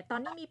ในลาวเนี่ยตอ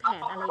นนี้มีแผ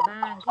นอะไรบ้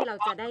างที่เรา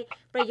จะได้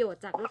ประโยช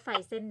น์จากรถไฟ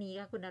เส้นนี้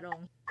คะคุณณรง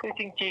ค์คือ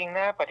จริงๆน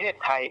ะประเทศ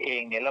ไทยเอ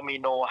งเนี่ยเรามี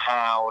โน้ตฮ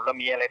าวเรา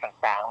มีอะไร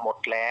ต่างๆหมด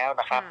แล้ว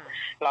นะครับ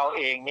เราเ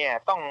องเนี่ย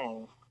ต้อง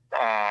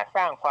ส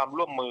ร้างความ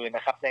ร่วมมือน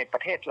ะครับในปร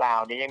ะเทศลาว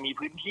เนี่ยยังมี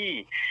พื้นที่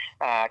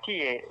ที่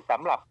ส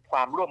ำหรับคว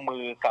ามร่วมมื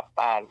อกับ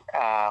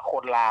ค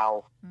นลาว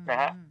นะ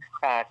ฮะ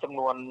จำน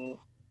วน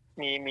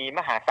มีม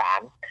หาศา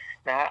ล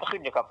นะฮะขึ้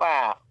นอยู่กับว่า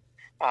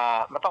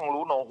มันต้อง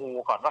รู้โนฮู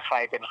ก่อนว่าใคร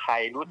เป็นใคร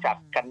รู้จัก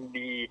กัน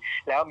ดี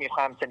แล้วมีค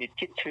วามสนิท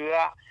ชิดเชื้อ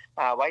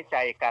ไว้ใจ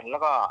กันแล้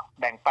วก็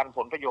แบ่งปันผ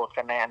ลประโยชน์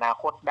กันในอนา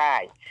คตได้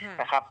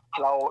นะครับ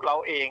เรา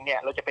เองเนี่ย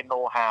เราจะเป็นโน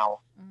ฮาว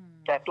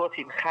แต่ตัว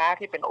สินค้า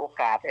ที่เป็นโอ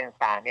กาส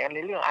ต่างๆเนี่ยใน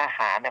เรื่องอาห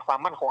ารในความ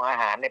มั่นคงอา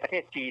หารในประเท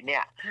ศจีนเนี่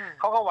ย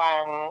เขาก็วา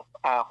ง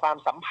ความ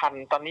สัมพัน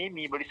ธ์ตอนนี้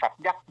มีบริษัท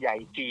ยักษ์ใหญ่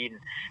จีน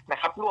นะ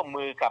ครับร่วม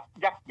มือกับ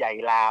ยักษ์ใหญ่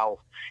ลาว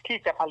ที่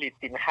จะผลิต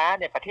สินค้า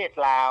ในประเทศ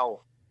ลาว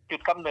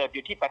จุดกำเนิดอ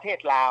ยู่ที่ประเทศ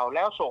ลาวแ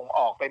ล้วส่งอ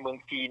อกไปเมือง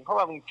จีนเพราะ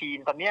ว่าเมืองจีน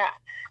ตอนนี้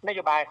นโย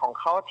บายของ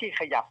เขาที่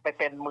ขยับไป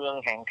เป็นเมือง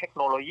แห่งเทคโ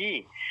นโลยี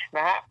น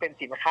ะฮะเป็น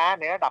สินค้า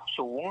ในระดับ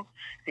สูง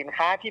สิน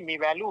ค้าที่มี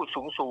value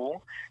สูง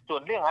ส่ว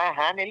นเรื่องอาห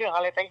ารในเรื่องอ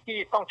ะไรที่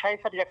ต้องใช้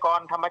ทรัพยากร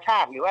ธรรมชา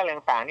ติหรือว่าอะไร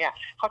ต่างๆเนี่ย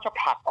เขาจะ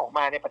ผลักออกม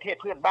าในประเทศ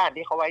เพื่อนบ้าน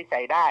ที่เขาไว้ใจ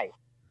ได้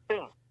ซึ่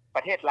งป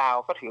ระเทศลาว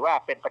ก็ถือว่า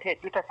เป็นประเทศ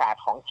ยุทธศาสต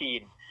ร์ของจี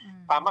น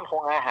ความมั่นค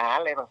งอาหาร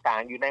อะไรต่า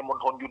งๆอยู่ในมณ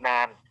ฑลยูนน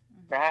าน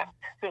นะฮะ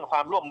ซึ่งคว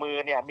ามร่วมมือ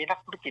เนี่ยมีนัก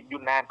ธุรกิจยู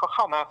นนานก็เ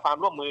ข้ามาความ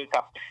ร่วมมือ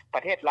กับปร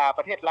ะเทศล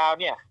าว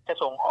เนี่ยจะ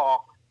ส่งออก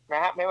น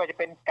ะฮะไม่ว่าจะ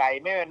เป็นไก่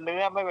ไม่ว่าเนื้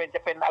อไม่ว่าจ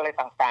ะเป็นอะไร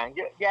ต่างๆเ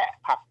ยอะแยะ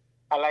ผัก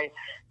อะไร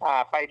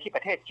ไปที่ป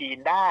ระเทศจีน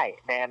ได้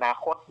ในอนา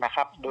คตนะค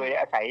รับโดย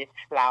อาศัย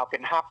ลาวเป็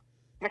นฮับ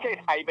ไม่ใช่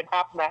ไทยเป็น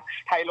ฮับนะ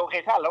ไทยโลเค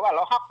ชั่นแล้วว่าเร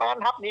าฮับนั้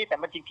นฮับนี้แต่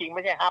มันจริงๆไ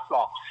ม่ใช่ฮับหร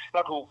อกเร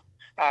าถูก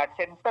เ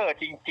ซ็นเตอร์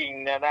จริง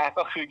ๆนะ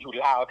ก็คืออยู่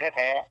ลาวแ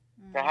ท้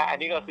ๆนะฮะอัน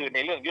นี้ก็คือใน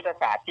เรื่องยุทธ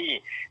ศาสตร์ที่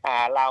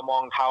ลาวมอ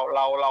งเร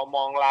าม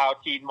องลาว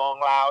จีนมอง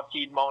ลาว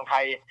จีนมองไท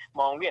ย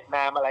มองเวียดน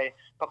ามอะไร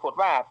ปรากฏ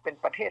ว่าเป็น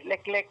ประเทศเ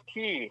ล็กๆ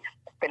ที่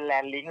เป็นแล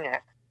นด์ลิงก์นะฮ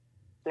ะ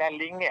แลนด์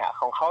ลิงก์เนี่ย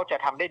ของเขาจะ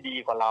ทำได้ดี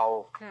กว่าเรา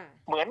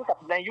เหมือนกับ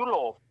ในยุโ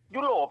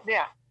รปเนี่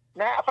ย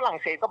นะฝรั่ง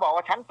เศสก็บอก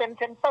ว่าฉันเป็น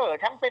เซ็นเตอร์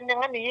ฉันเป็นอย่า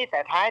งนั้นนี้แต่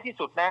ท้ายที่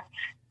สุดนะ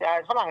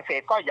ฝรั่งเศ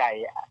สก็ใหญ่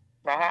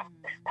นะฮะ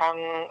ท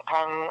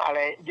างอะไร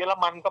เยอร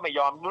มันก็ไม่ย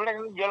อม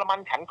เยอรมัน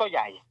ฉันก็ให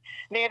ญ่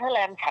เนเธอร์แล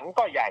นด์ฉัน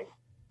ก็ใหญ่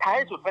ท้าย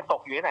สุดไปต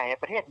กอยู่ไหน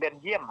ประเทศเบล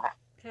เยียมฮะ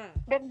ค่ะ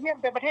เบลเยียม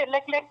เป็นประเทศเ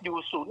ล็กๆอยู่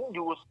ศูนย์อ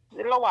ยู่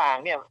ระหว่าง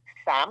เนี่ย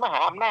3 มหา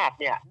อำนาจ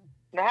เนี่ย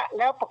นะฮะแ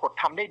ล้วปรากฏ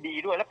ทำได้ดี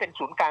ด้วยและเป็น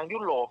ศูนย์กลางยุ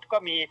โรปก็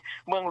มี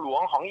เมืองหลว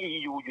งของ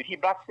EU อยู่ที่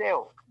บรัสเซล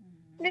ส์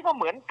นี่ก็เ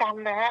หมือนกัน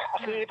นะฮะ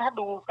คือถ้า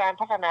ดูการ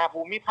พัฒนา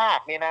ภูมิภาค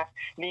เนี่ยนะ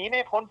หนีไ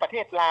ม่พ้นประเท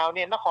ศลาวเ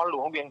นี่ยนครหล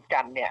วงเวียง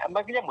จันทร์เนี่ยมั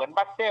นก็จะเหมือนบ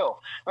รัสเซลส์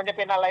มันจะเ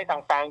ป็นอะไร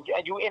ต่าง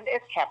ๆ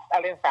UNSCAP อะ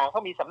ไรต่างๆเข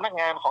ามีสำนัก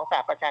งานของส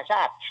หประชาช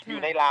าติอยู่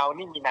ในลาว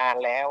นี่มีนาน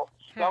แล้ว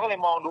เราก็เลย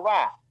มองดูว่า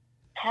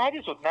ท้าย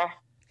ที่สุดนะ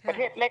ประเ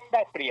ทศเล็กไ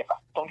ด้เปรียบ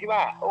ตรงที่ว่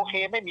าโอเค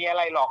ไม่มีอะไ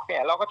รหรอกเนี่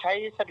ยเราก็ใช้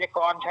ทรัพยาก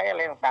รใช้อะไ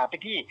รต่างๆไป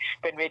ที่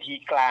เป็นเวที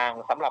กลาง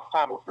สำหรับคว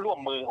ามร่วม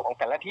มือของ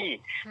แต่ละที่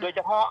โดยเ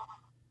ฉพาะ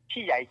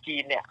ที่ใหญ่จี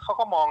นเนี่ยเขา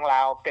ก็มองเร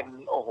าเป็น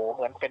โอ้โหเห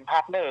มือนเป็นพา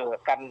ร์ทเนอร์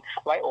กัน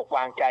ไว้อกว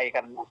างใจกั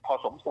นพอ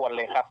สมควรเ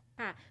ลยครับ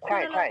ค่ะใช่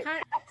ใช่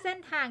เส้น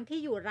ทางที่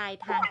อยู่ราย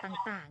ทาง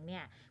ต่างๆเนี่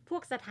ยพว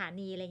กสถา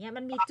นีอะไรเงี้ย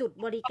มันมีจุด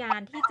บริการ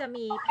ที่จะ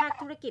มีภาค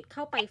ธุรกิจเ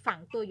ข้าไปฝัง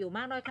ตัวอยู่ม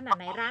ากน้อยขนาด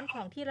ไหนร้านข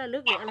องที่ระลึ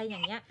กหรืออะไรอย่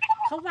างเงี้ย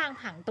เขาวาง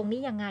ผังตรงนี้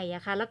ยังไงอ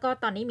ะคะแล้วก็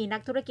ตอนนี้มีนั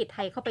กธุรกิจไท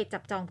ยเข้าไปจั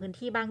บจองพื้น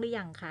ที่บ้างหรือ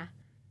ยังคะ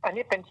อัน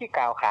นี้เป็นที่ก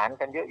ล่าวขาน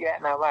กันเยอะแยะ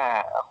นะว่า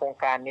โครง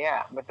การนี้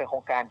มันเป็นโคร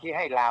งการที่ใ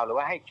ห้ลาวหรือ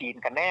ว่าให้จีน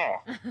กันแน่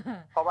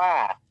เพราะว่า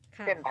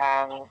เส้นทา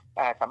ง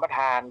สัมปท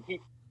าน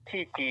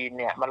ที่จีน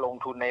เนี่ยมาลง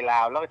ทุนในลา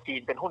วแล้วจี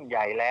นเป็นหุ้นให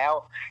ญ่แล้ว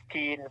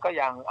จีนก็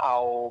ยังเอา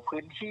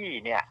พื้นที่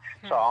เนี่ย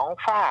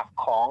2 ฝาก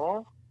ของ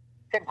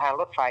เส้นทาง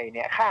รถไฟเ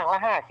นี่ยข้างละ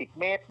50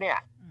 เมตรเนี่ย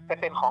จะ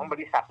เป็นของบ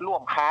ริษัทร่ว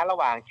มค้าระ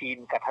หว่างจีน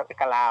กั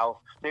บลาว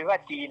โดยว่า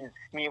จีน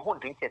มีหุ้น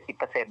ถึง 70%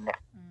เนี่ย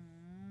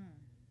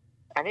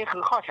อันนี้คื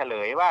อข้อเฉล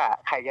ยว่า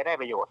ใครจะได้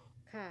ประโยชน์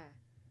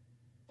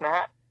นะฮ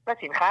ะแล้ว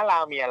สินค้าลา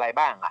วมีอะไร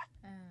บ้าง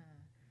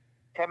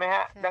ใช่ไหมฮ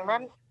ะดังนั้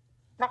น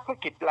นักธุร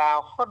กิจลาว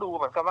ก็ดูเ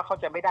หมือนกับว่าเขา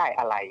จะไม่ได้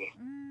อะไร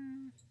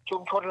ชุ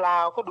มชนลา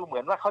วก็ดูเหมื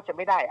อนว่าเขาจะไ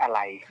ม่ได้อะไร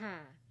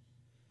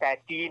แต่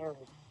จีน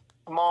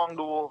มอง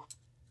ดู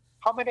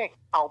เขาไม่ได้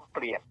เอาเป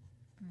รียบ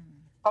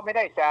เขาไม่ไ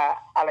ด้จะ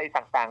อะไร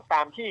ต่างๆต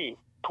ามที่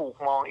ถูก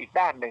มองอีก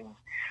ด้านหนึ่ง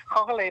เข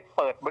าก็เลยเ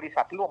ปิดบริ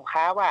ษัทร่วม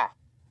ค้าว่า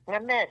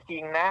งั้นแน่จริ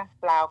งนะ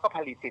ลาวก็ผ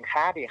ลิตสินค้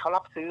าดิเขา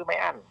รับซื้อไม่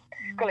อั้น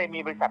ก็เลยมี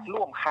บริษัท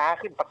ร่วมค้า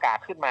ขึ้นประกาศ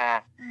ขึ้นมา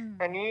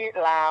อันนี้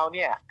ลาวเ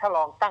นี่ยถ้าล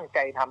องตั้งใจ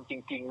ทำจ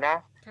ริงๆนะ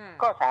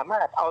ก็สาม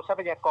ารถเอาทรั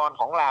พยากร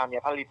ของลาวเนี่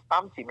ยผลิต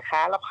ปั๊มสินค้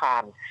าและผ่า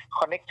นค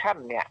อนเน็กชัน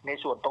เนี่ยใน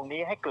ส่วนตรง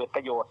นี้ให้เกิดป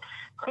ระโยชน์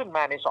ขึ้นม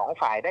าใน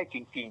2 ฝ่ายได้จ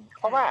ริงๆ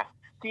เพราะว่า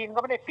จีนก็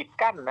ไม่ได้ปิด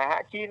กั้นนะฮะ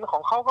จีนขอ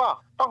งเขาก็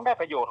ต้องได้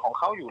ประโยชน์ของ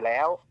เขาอยู่แล้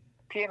ว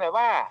เพียงแต่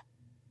ว่า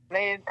ใน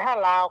ถ้า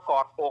ลาวกอ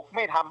ดอกไ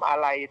ม่ทำอะ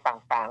ไร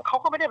ต่างๆเขา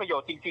ก็ไม่ได้ประโย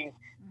ชน์จริง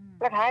ๆ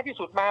และท้ายที่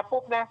สุดมา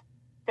ปุ๊บนะ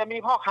จะมี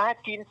พ่อค้า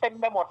จีนเต็ม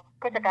ไปหมด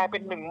ก็จะกลายเป็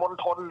น1 มณ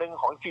ฑลหนึ่ง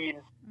ของจีน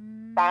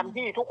ตาม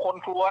ที่ทุกคน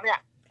กลัวเนี่ย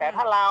แต่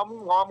ถ้าลาว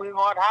งอมือ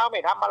งอเท้าไม่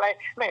ทำอะไร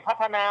ไม่พั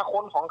ฒนาค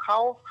นของเขา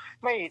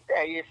ไม่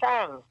สร้า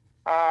ง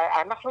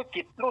นักธุร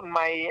กิจรุ่นให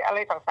ม่อะไร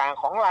ต่าง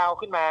ๆของลาว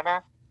ขึ้นมานะ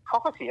เขา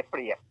ก็เสียเป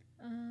รียบ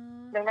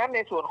ดังนั้นใน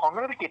ส่วนของนั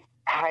กธุรกิจ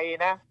ไทย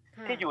นะ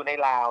ที่อยู่ใน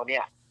ลาวเนี่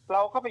ยเร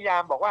าก็พยายา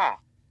มบอกว่า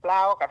ล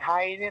าวกับไท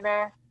ยเนี่ยนะ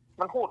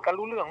มันพูดกัน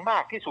รู้เรื่องมา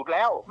กที่สุดแ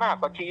ล้วมาก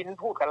กว่าจีน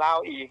พูดกับลาว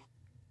อีก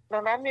ดั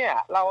งนั้นเนี่ย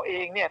เราเอ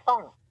งเนี่ยต้อ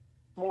ง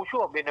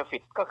mutual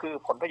benefit ก็คือ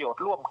ผลประโยช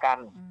น์ร่วมกัน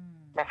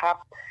นะครับ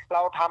เร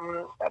าท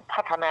ำ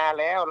พัฒนา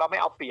แล้วเราไม่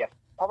เอาเปรียบ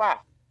เพราะว่า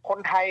คน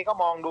ไทยก็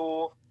มองดู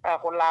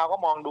คนลาวก็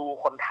มองดู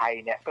คนไทย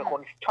เนี่ยเป็นคน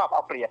ชอบเอ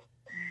าเปรียบ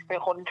เป็น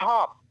คนชอ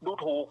บดู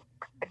ถูก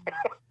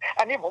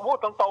อันนี้ผมพูด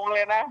ตรงๆเล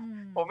ยนะ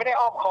ผมไม่ได้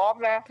อ้อมค้อม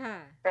นะ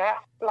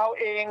เรา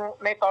เอง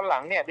ในตอนหลั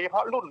งเนี่ยโดยเฉพ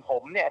าะรุ่นผ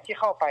มเนี่ยที่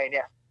เข้าไปเ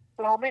นี่ย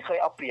เราไม่เคย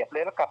เอาเปรียบเล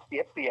ยแล้วกลับเสี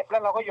ยเปรียบแล้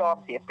วเราก็ยอม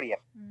เสียเปรียบ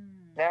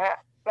นะฮะ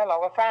แล้วเรา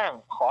ก็สร้าง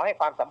ขอให้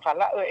ความสำคัญ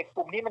แล้วไอ้ก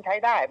ลุ่มนี้มันใช้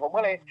ได้ผม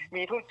ก็เลย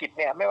มีธุรกิจ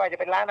เนี่ยไม่ว่าจะ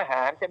เป็นร้านอาห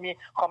ารจะมี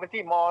คอมมูนิ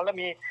ตี้มอลล์แล้ว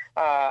มี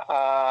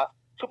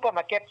ซุปเปอร์ม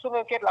าร์เก็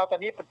ตเราตอ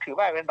นนี้ถือ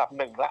ว่าเป็นแบบ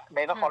1ละใน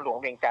นครหลวง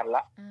เวียงจันทร์ล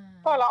ะ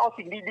เพราะเราเอา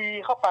สิ่งดี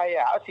ๆเข้าไป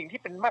เอาสิ่งที่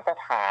เป็นมาตร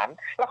ฐาน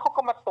แล้วเขา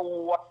ก็มาตร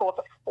วจ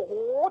โอ้โห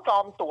จอ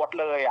มตรวจ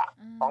เลย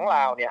ของเร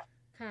าเนี่ย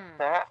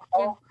นะฮะ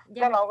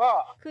แล้วเราก็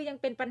คือยัง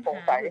เป็นปัญห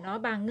าอยู่เนาะ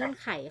บางเงื่อน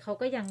ไขเขา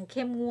ก็ยังเ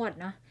ข้มงวด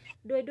เนาะ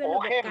ด้วยระบ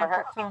บการ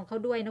ปกครองเขา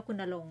ด้วยนะคุณ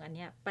ณรงค์อันเ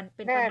นี้ยเ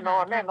ป็นแน่นอ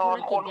น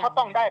คนเขา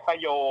ต้องได้ประ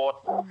โยชน์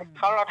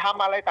เราท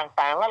ำอะไร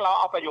ต่างๆแล้วเรา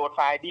เอาประโยชน์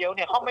ฝ่ายเดียวเ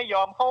นี่ยเขาไม่ย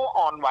อมเขา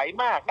อ่อนไหว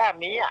มากด้าน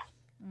นี้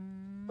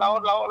เ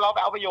ราไป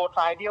เอาประโยชน์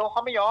ฝ่ายเดียวเข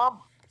าไม่ยอม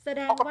แสด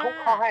งว่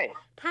า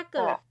ถ้าเ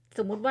กิดส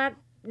มมุติว่า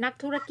นัก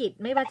ธุรกิจ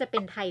ไม่ว่าจะเป็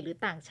นไทยหรือ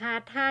ต่างชา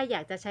ติถ้าอย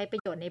ากจะใช้ประ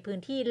โยชน์ในพื้น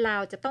ที่เรา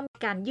จะต้องมี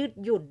การยืด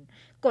หยุ่น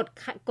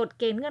กฎ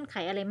เกณฑ์เงื่อนไข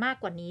อะไรมาก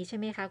กว่านี้ใช่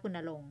ไหมคะคุณณ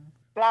รงค์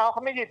เราเข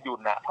าไม่ยืดหยุ่น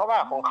นะเพราะว่า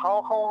ของเขา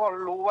ก็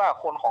รู้ว่า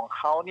คนของเ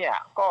ขาเนี่ย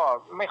ก็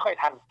ไม่ค่อย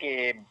ทันเก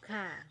ม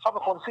เขาเป็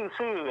นคน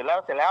ซื่อๆแล้ว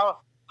เสร็จแล้ว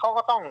เขา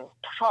ก็ต้อง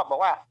ชอบบอก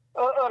ว่า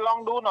ลอง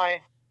ดูหน่อย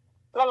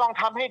แล้วลอง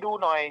ทำให้ดู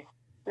หน่อย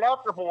แล้ว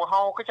หูเฮ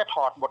าก็จะถ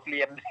อดบทเ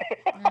รียน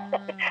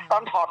ตอ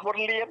นถอดบท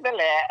เรียนนั่น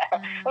แหละ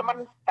แล้วมัน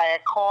แตก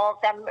คอ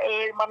กัน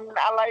มัน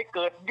อะไรเ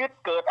กิดยึด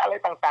เกิดอะไร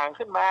ต่างๆ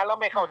ขึ้นมาแล้ว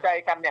ไม่เข้าใจ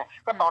กันเนี่ย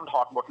ก็ตอนถ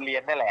อดบทเรีย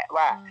นนั่นแหละ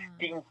ว่า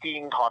จริง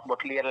ๆถอดบท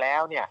เรียนแล้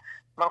วเนี่ย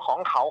มันของ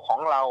เขาของ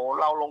เร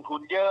าลงทุ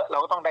นเยอะเรา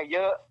ก็ต้องได้เย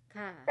อะ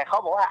แต่เขา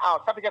บอกว่า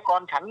ทรัพยาก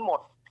รฉันหม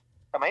ด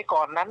สมัยก่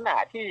อนนั้นน่ะ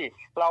ที่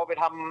เราไป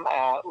ท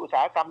ำอุตส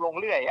าหกรรมลง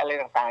เลื่อยอะไร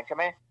ต่างๆใช่ไ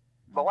หม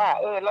บอกว่า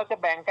เราจะ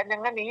แบ่งกันอย่า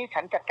งนั้นอย่างนี้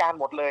ฉันจัดการ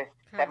หมดเลย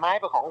แต่ไม้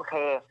เป็นของเธ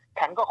อ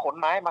ฉันก็ขน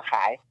ไม้มาข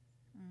าย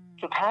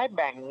สุดท้ายแ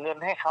บ่งเงิน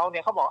ให้เขาเนี่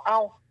ยเขาบอก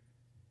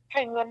ใ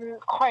ห้เงิน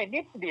ค่อย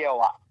นิดเดียว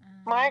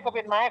ไม้ก็เ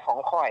ป็นไม้ของ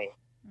ค่อย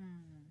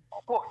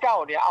พวกเจ้า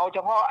เนี่ยเอาเฉ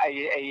พาะไ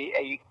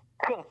อ้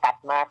เครื่องตัด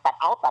มาตัด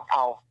เอ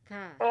า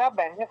แล้วแ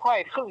บ่งให้ค่อย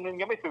ครึ่งนึง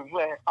ยังไม่ถึงเ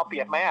ลยเอาเปรี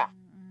ยบไหม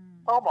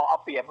เขาบอกเอา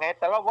เปรียบไง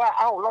แต่เราว่า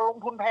เราลง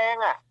ทุนแพง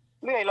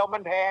เลื่อยเรามั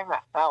นแพง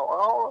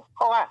เพ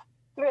ราะว่า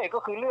เลื่อยก็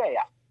คือเลื่อย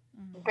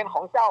เป็นข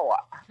องเจ้า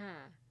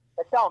แ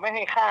ต่เจ้าไม่ใ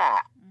ห้ค่า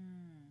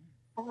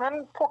เพราะนั้น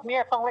พวกนี้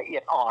ต้องละเอีย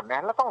ดอ่อนน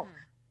ะแล้วต้อง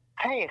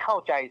ให้เข้า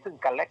ใจซึ่ง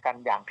กันและกัน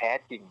อย่างแท้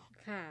จริง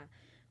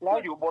แล้ว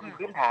อยู่บน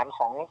พื้นฐานข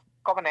อง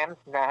governance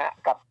นะฮะ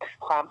กับ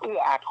ความเอื้อ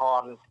อาท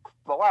ร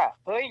บอกว่า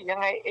เฮ้ยยัง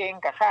ไงเอง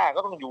กับข้าก็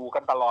ต้องอยู่กั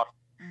นตลอด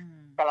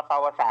กาลปา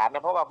วสารน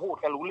ะเพราะว่าพูด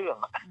กันรู้เรื่อง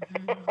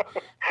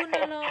คุณณ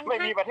รงค์ไม่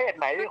มีประเทศ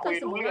ไหนที่คุย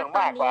รู้เรื่อง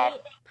มากกว่า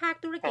ภาค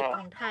ธุรกิจข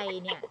องไทย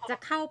เนี่ยจะ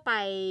เข้าไป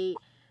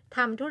ท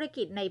ำธุร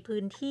กิจใน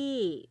พื้นที่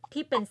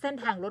ที่เป็นเส้น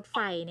ทางรถไฟ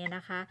เนี่ยน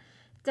ะคะ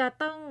จะ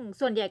ต้อง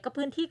ส่วนใหญ่ก็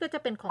พื้นที่ก็จะ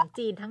เป็นของ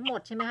จีนทั้งหม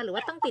ดใช่ไหมคะหรือว่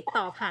าต้องติด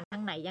ต่อผ่านทา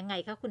งไหนยังไง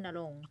คะคุณณ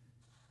รงค์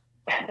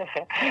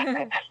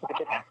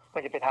มั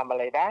นจะไปทำอะ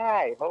ไรได้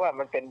เพราะว่า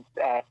มันเป็น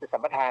สั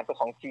มปทาน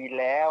ของจีน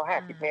แล้ว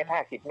50 เมตร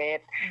50 เมต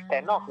รแต่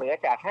นอกเหนือ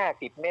จาก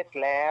50 เมตร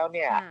แล้วเ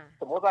นี่ย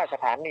สมมุติว่าส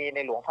ถานีใน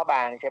หลวงพระบ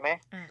างใช่ไหม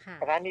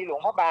สถานีหลวง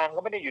พระบาง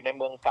ก็ไม่ได้อยู่ใน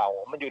เมืองเก่า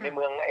มันอยู่ในเ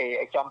มืองไ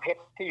อ้จอมเพช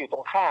รที่อยู่ตร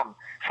งข้า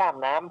ม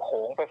น้ำโข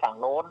งไปฝั่ง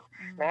โน้น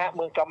นะฮะเ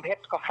มืองจอมเพช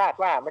รก็คาด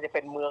ว่ามันจะเ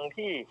ป็นเมือง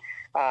ที่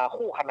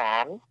คู่ขนา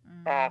น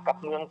กับ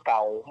เมืองเก่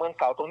า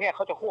ตรงเนี้ยเข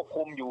าจะควบ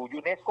คุมอยู่ยู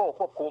เนสโก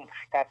ควบคุม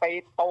แต่ไป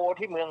โต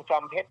ที่เมืองจอ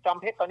มเพชรต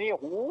อนนี้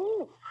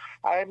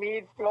มี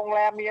โรงแร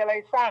มมีอะไร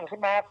สร้างขึ้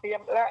นมาเตรีย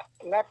ม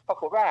และปรา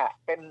กฏว่า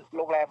เป็นโ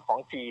รงแรมของ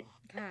จีน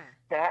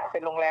นะฮะเป็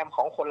นโรงแรมข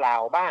องคนลา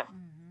วบ้าง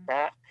นะ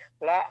ฮะ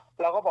และ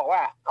เราก็บอกว่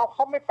าเข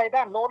าไม่ไป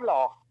ด้านโน้นหร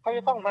อกเขาจ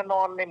ะต้องมาน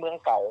อนในเมือง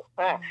เก่า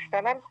ดั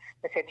งนั้น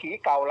เศรษฐี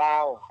เก่าลา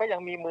วก็ยั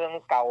งมีเมือง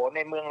เก่าใน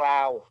เมืองล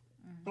าว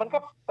มันก็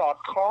สอด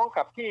คล้อง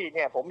กับที่เ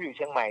นี่ยผมอยู่เ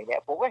ชียงใหม่เนี่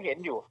ยผมก็เห็น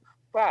อยู่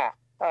ว่า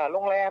โร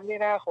งแรมนี่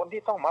นะคน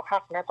ที่ต้องมาพั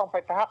กนะต้องไป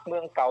พักเมื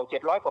องเก่า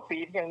700 กว่าปี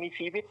ที่ยังมี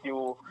ชีวิตอ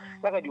ยู่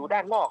แล้วก็อยู่ด้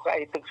านนอกก็ไ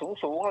อ้ตึก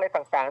สูงอะไร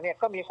ต่างๆเนี่ย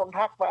ก็มีคน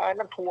พักว่า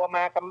นั่นทัวร์ม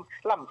ากัน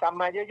ล่ำซ้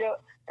ำมาเยอะ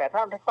ๆแต่ถ้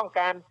าต้อง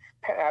การ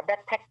แบ็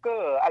คแพคเกอ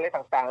ร์อะไร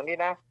ต่างๆนี่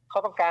นะเขา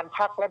ต้องการ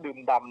พักและดื่ม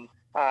ด่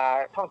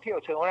ำท่องเที่ยว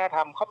เชิงวัฒนธร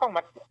รมเขาต้องม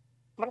า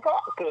มันก็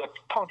เกิด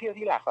ท่องเที่ยว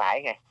ที่หลากหลาย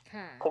ไง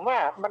ผมว่า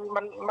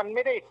มันไ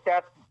ม่ได้จะ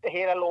เฮ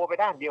ลาโลไป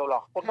ด้านเดียวหร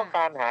อกคนต้องก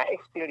ารหา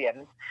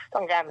experience ต้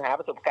องการหา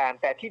ประสบการณ์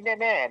แต่ที่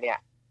แน่ๆเนี่ย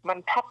มัน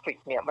ทัฟฟิก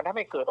เนี่ยมันทำใ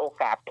ห้เกิดโอ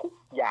กาสทุก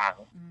อย่าง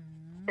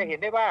จะเห็น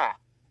ได้ว่า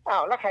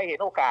แล้วใครเห็น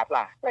โอกาส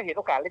ล่ะแล้วเห็น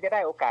โอกาสแล้วจะไ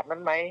ด้โอกาสนั้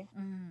นไหม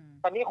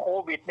ตอนนี้โค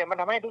วิดเนี่ยมัน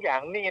ทำให้ทุกอย่าง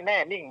นิ่งแน่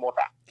นิ่งหมด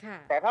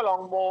แต่ถ้าลอง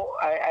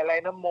อะไร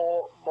นะโ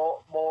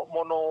ม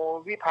โน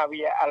วิพาเ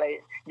วียอะไร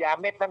ยา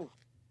เม็ดนั้น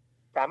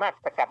สามารถ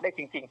สกัดได้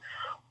จริง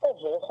ๆโอ้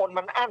โหคน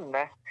มันอั้น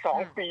นะ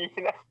2 ปี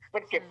นะมั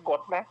นเก็บก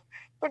ดนะ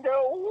มัน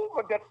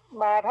จะ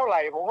มาเท่าไห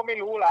ร่ผมก็ไม่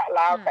รู้ละล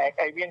าวแตก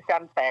ไอเวียงจั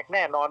นทร์แตกแ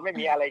น่นอนไม่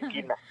มีอะไร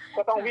กิน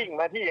ก็ต้องวิ่ง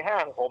มาที่ห้า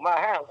งผม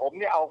ห้างผม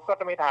เนี่ยเอาก็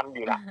จะไม่ทันอ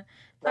ยู่ละ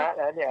น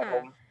ะเนี่ยผ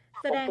ม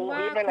แส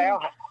ดงว่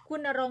าคุ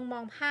ณณรงค์ม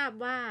องภาพ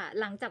ว่า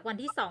หลังจากวัน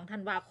ที่2 ธั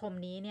นวาคม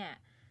นี้เนี่ย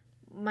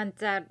มัน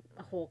จะ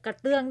กระ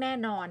เตื้องแน่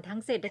นอนทั้ง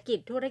เศรษฐกิจ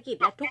ธุรกิจ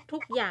และทุ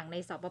กๆอย่างใน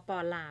สปป.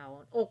ลาว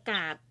โอก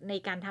าสใน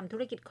การทำธุ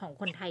รกิจของ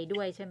คนไทยด้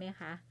วยใช่ไหม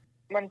คะ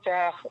มันจะ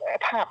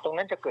ภาพตรง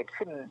นั้นจะเกิด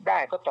ขึ้นได้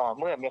ก็ต่อ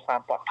เมื่อมีควา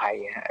มปลอดภัย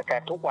แต่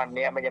ทุกวัน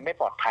นี้มันยังไม่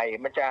ปลอดภัย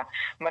มัน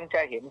จ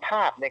ะเห็นภ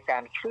าพในกา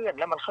รเคลื่อน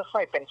แล้วมันค่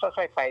อยๆเป็นค่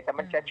อยๆไปแต่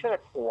มันจะเชิด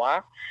หัว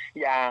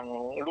อย่าง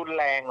รุน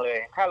แรงเลย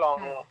ถ้าลอง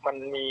มัน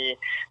มี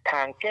ท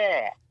างแก้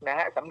นะ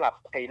ฮะสำหรับ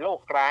ไอ้โรค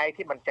ร้าย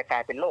ที่มันจะกลา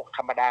ยเป็นโรคธ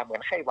รรมดาเหมือ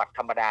นไข้หวัดธ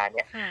รรมดาเ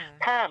นี่ย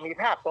ถ้ามี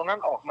ภาพตรงนั้น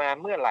ออกมา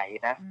เมื่อไหร่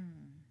นะ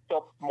จ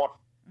บหมด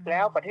แ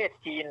ล้วประเทศ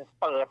จีน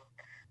เปิด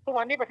ทุก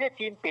วันนี้ประเทศ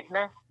จีนปิด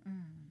นะ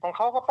ของเ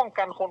ขาก็ป้อง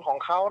กันคนของ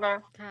เขานะ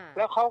แ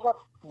ล้วเขาก็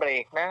เบร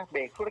ก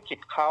ธุรกิจ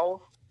เขา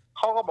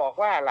ก็บอก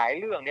ว่าหลาย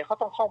เรื่องเนี่ยเขา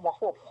ต้องเข้ามา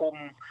ควบคุม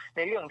ใ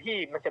นเรื่องที่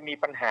มันจะมี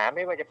ปัญหาไ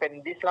ม่ว่าจะเป็น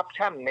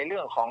disruption ในเรื่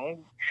องของ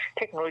เ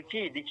ทคโนโล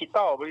ยีดิจิต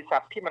อลบริษั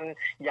ทที่มัน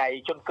ใหญ่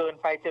จนเกิน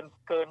ไปจน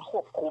เกินค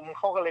วบคุมเ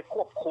ขาก็เลยค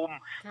วบคุม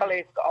ก็เล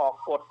ยออก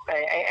กฎไ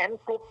อแอน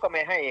กรุ๊ปก็ไ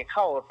ม่ให้เ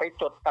ข้าไป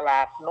จดตล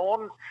าดโน้น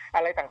อ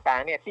ะไรต่า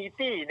งๆเนี่ย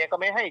ตี้เนี่ยก็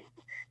ไม่ให้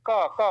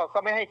ก็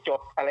ไม่ให้จ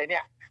ดอะไรเ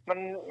นี่ย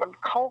มัน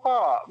เขาก็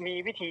มี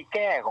วิธีแ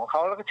ก้ของเข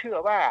าแล้วก็เชื่อ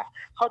ว่า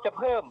เขาจะ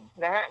เพิ่ม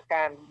นะฮะก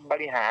ารบ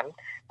ริหาร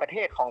ประเท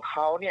ศของเข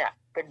าเนี่ย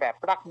เป็นแบบ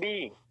รัก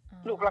บี้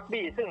ลูกรัก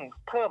บี้ซึ่ง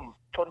เพิ่ม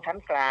ชนชั้น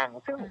กลาง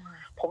ซึ่ง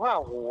ผมว่าโ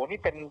อ้โหนี่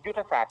เป็นยุทธ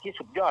ศาสตร์ที่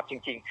สุดยอดจ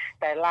ริงๆ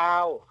แต่ลา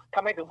วท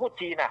ำไมถึงพูด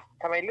จีน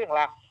ทำไมเรื่องล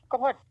าวก็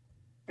เพราะ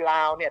ล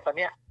าวเนี่ยตอนเ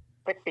นี้ย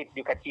ไปติดอ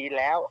ยู่กับจีน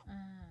แล้ว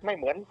ไม่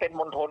เหมือนเป็น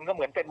มณฑลก็เ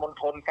หมือนเป็นมณ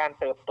ฑลการ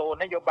เติบโต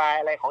นโยบาย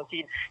อะไรของจี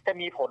นจะ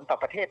มีผลต่อ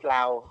ประเทศล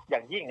าวอย่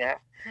างยิ่งนะ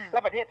และ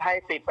ประเทศไทย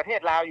ติดประเทศ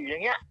ลาวอยู่อย่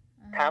างเงี้ย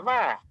ถามว่า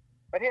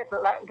ประเ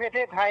ท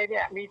ศไทยเนี่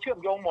ยมีเชื่อม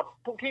โยงหมด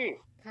ทุกที่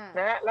น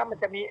ะฮะแล้วมัน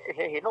จะมี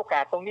เห็นโอก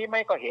าสตรงนี้ไหม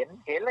ก็เห็น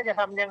แล้วจะ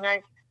ทำยังไง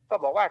ก็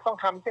บอกว่าต้อง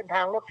ทำเส้นท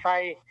างรถไฟ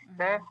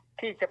นะ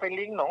ที่จะไป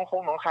ลิงก์หนอ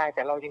งคายแ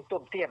ต่เรายังตุ้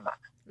มเตี้ยม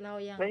เรา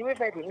ยังเรายังไม่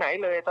ไปถึงไหน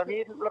เลยตอนนี้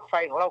รถไฟ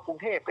ของเรากรุง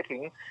เทพไปถึ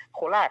งโค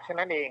ราชแค่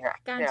นั้นเองอ่ะ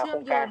การเนี่ยเชื่อ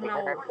มโยโครงการงเราถึงแ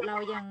ค่นั้นเรา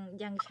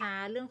ยังช้า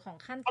เรื่องของ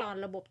ขั้นตอน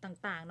ระบบ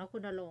ต่างๆเนาะคุ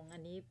ณณรงค์อั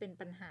นนี้เป็น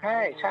ปัญหาใ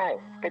ช่อยู่ใช่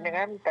อาเป็นอย่าง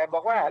นั้นแต่บอ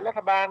กว่าค่ะรั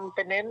ฐบาลไป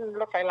เน้น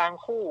รถไฟราง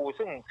คู่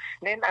ซึ่ง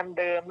เน้นอัน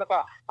เดิมแล้วก็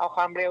เอาค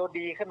วามเร็ว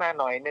ดีขึ้นมา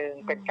หน่อยนึง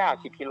อืเป็น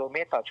90กิโลมเม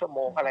ตรต่อชั่วโม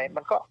งอือะไรม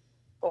มันก็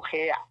โอเค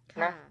อ่ะค่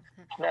ะนะ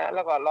ค่ะนะแ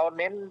ล้วก็เรา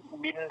เน้น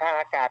บินทาง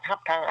อากาศฮับ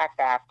ทางอา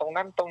กาศตรง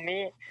นั้นตรง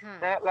นี้ค่ะ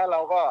นะแล้วเรา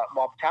ก็บ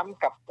อบช้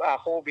ำกับ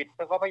โควิดแ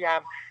ล้วก็พยายาม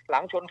หลั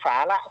งชนฝา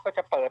ละก็จ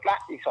ะเปิดละ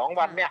อีก2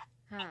 วันค่ะเนี่ย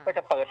ค่ะก็จ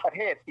ะเปิดประเ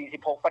ทศ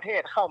46ประเท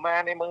ศเข้ามา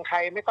ในเมืองไท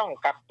ยไม่ต้อง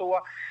กักตัว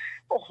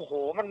โอ้โห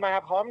มันมา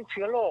พร้อมเ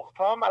ชื้อโรคพ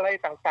ร้อมอะไร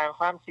ต่างๆ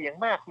ความเสี่ยง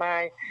มากมา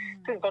ยอื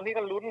มซึ่งตอนนี้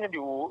ก็ลุ้นกันอ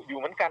ยู่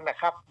เหมือนกันนะ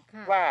ครับ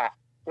ค่ะว่า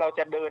เราจ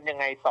ะเดินยัง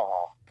ไงต่อ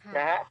ค่ะน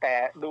ะฮะแต่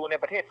ดูใน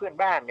ประเทศเพื่อน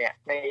บ้านเนี่ย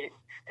ใน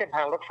เส้นท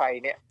างรถไฟ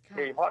เนี่ยโด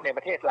ค่ะยเฉพาะในป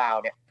ระเทศลาว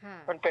เนี่ยค่ะ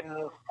มันเป็น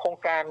โครง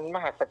การม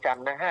หัศจรร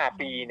ย์นะ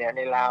5 ปีเนี่ยใ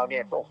นลาวเนี่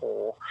ยโอ้โห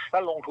แล้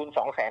วลงทุน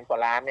200,000 กว่า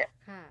ล้านเนี่ย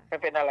ค่ะมัน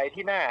เป็นอะไร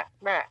ที่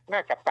น่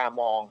าจับตา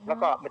มองแล้ว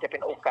ก็เนาะมันจะเป็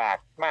นโอกาส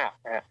มาก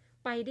นะฮะ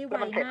ไปได้ไวแล้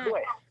วมันเสร็จมากด้ว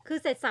ยคือ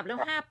เสร็จสรรพแล้ว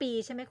5 ปี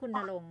ใช่ไหมคุณณ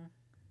รงค์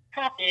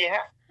5 ปีฮ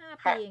ะ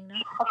5 ปีเองเนา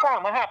ะเขาสร้าง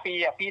มา5 ปี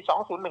อ่ะปี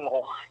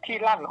2016ที่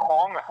อืลั่นมคล้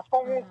องอ่ะก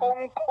งอะกฮะง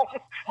กง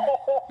โอ้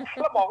โห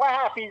แล้วบอกว่า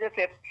5 ปีจะเ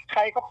สร็จใค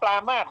รก็ปรา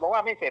มาสบอกว่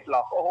าไม่เสร็จหร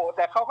อกโอ้โหแ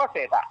ต่เขาก็เส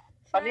ร็จอ่ะ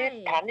ตอนใช่นี้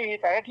สถานี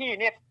แต่ละที่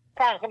เนี่ย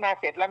สร้างขึ้นมา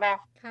เสร็จแล้วนะ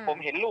ค่ะผม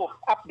เห็นรูป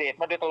อัปเดต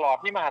มาโดยตลอด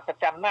นี่มหัศ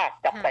จรรย์มาก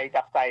จับค่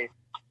ะใจ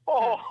โอ้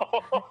โห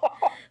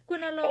ค่ะ คุณ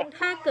ณรงค์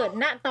ถ้าเกิด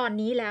ณตอน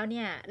นี้แล้วเ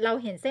นี่ยเรา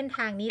เห็นเส้นท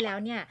างนี้แล้ว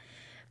เนี่ย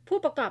ผู้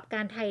ประกอบกา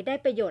รไทยได้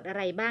ประโยชน์อะ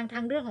ไรบ้าง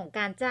ทั้งเรื่องของ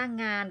การจ้าง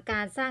งานก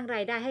ารสร้างร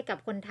ายได้ให้กับ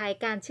คนไทย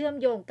การเชื่อม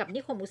โยงกับนิ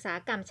คมอุตสาห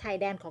กรรมชาย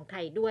แดนของไท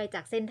ยด้วยจ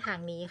ากเส้นทาง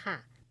นี้ค่ะ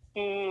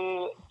คือ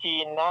จี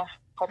นนะ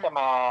เขาค่ะจะม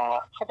า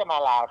เขาจะมา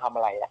ลาวทำอ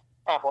ะไร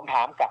ผมถ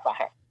ามกลับ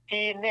ฮะ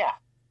จีนเนี่ย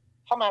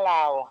เขามาล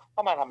าวเข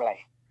ามาทำอะไร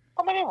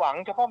ก็ไม่ได้หวัง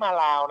เฉพาะมา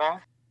ลาวนะ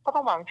เขาต้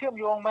องหวังเชื่อม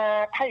โยงมา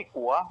ไต้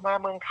กัวมา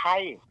เมืองไท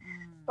ยอื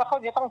มแล้วเขา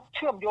จะต้องเ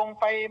ชื่อมโยง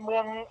ไปเมื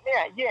องเนี่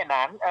ยเย่หน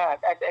าน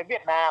เวี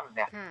ยดนามเ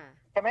นี่ยค่ะ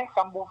ใช่ไหม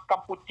กั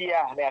มพูเจีย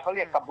เนี่ยเขาเ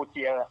รียกกัมพูเ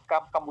จีย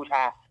กัมพูช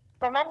า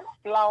ดังนั้น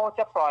เราจ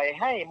ะปล่อย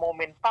ให้โมเ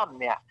มนตัม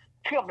เนี่ย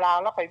เชื่อมลาว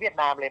แล้วไปเวียด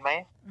นามเลยไหม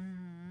อื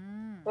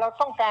มเรา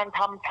ต้องการ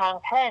ทำทาง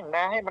แพร่งน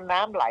ะให้มันน้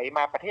ำไหลม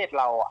าประเทศ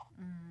เราอ่ะ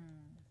อืม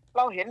เ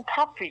ราเห็นทร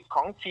าฟฟิกข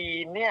องจี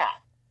นเนี่ย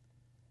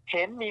เ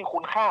ห็นมีคุ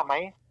ณค่าไหม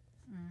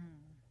อืม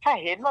ถ้า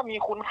เห็นว่ามี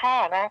คุณค่า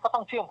นะก็ต้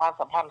องเชื่อมความ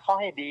สัมพันธ์เข้า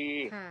ให้ดี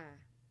ค่ะ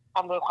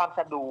อำนวยความ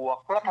สะดวก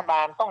รัฐบ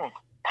าลต้อง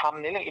ท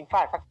ำในเรื่องอินฟร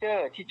าสตรัคเจอ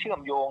ร์ที่เชื่อ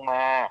มโยงม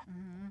าอื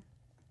ม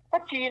ถ้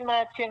าจีนมา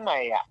เชียงใหม่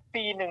อ่ะ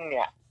ปีหนึ่งเ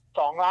นี่ย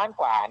2 ล้าน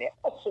กว่าเนี่ย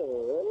โอ้โห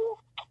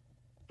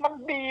มัน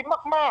ดี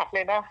มากๆเล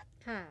ยนะ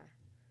ค่ะ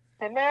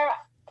เห็นไหม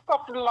ก็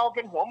เราเ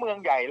ป็นหัวเมือง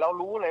ใหญ่เรา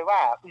รู้เลยว่า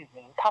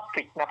ทราฟ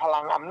ฟิกนะพลั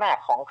งอำนาจ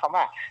ของคำ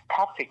ว่าทร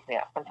าฟฟิกเนี่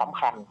ยมันสำ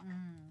คัญอื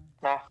ม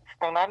นะ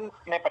ดังนั้น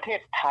ในประเทศ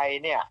ไทย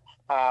เนี่ย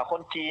ค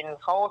นจีน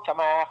เขาจะ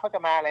ม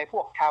าอะไรพ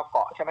วกชาวเก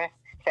าะใช่ไหม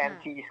แซน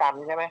ซีซัน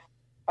ใช่ไหม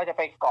เขาจะไ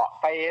ปเกาะ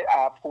ไป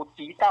ภู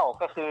จีเต้า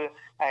ก็คือ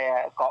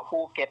เกาะภู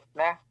เก็ต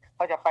นะเข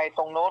าจะไปต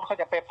รงโน้นเขา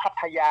จะไปพั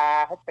ทยา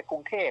เขาจะไปกรุ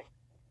งเทพ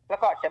แล้ว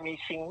ก็จะมี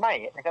เชียงใหม่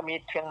แล้วก็มี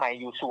เชียงใหม่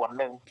อยู่ส่วน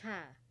หนึ่งค่ะ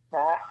น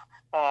ะฮะ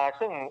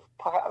ซึ่ง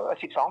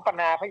12 ปัน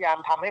นาพยายาม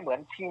ทำให้เหมือน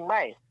เชียงให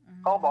ม่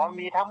เขาบอก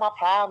มีทั้งมะพ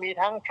ร้าวมี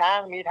ทั้งช้าง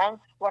มีทั้ง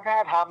วัฒน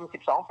ธรรม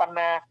12 ปัน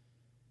นา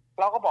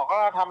เราก็บอก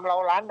ว่าทำเรา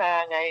ล้านนา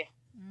ไง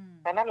อืม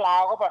ดังนั้นลา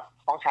วก็แบบ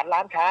ของฉันล้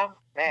านช้าง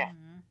แน่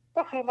อืม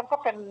ก็คือมันก็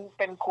เ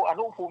ป็นอ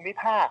นุภูมิ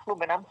ภาคลุ่ม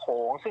แม่น้ำโข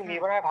งซึ่งมีค่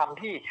ะวัฒนธรรม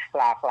ที่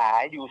หลากหลา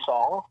ยอยู่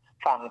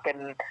2 ฝั่งเ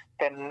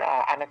ป็น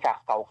อาณาจัก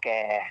รเก่าแ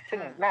ก่ซึ่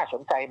งน่าส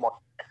นใจหมด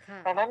ค่ะ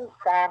ดังนั้น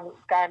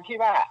การที่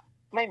ว่า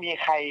ไม่มี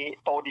ใคร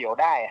โตเดี่ยว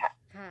ได้ฮะ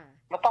ค่ะ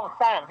มันต้อง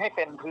สร้างให้เ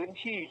ป็นพื้น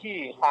ที่ที่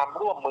ความ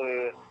ร่วมมือ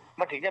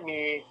มันถึงจะมี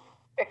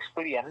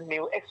experience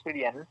new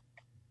experience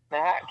น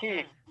ะฮะที่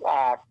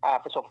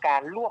ประสบการ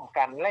ณ์ร่วม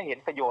กันและเห็น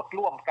ประโยชน์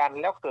ร่วมกัน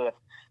แล้วเกิด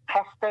ค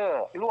ลัสเตอ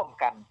ร์ร่วม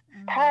กัน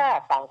ถ้า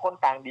ต่างคน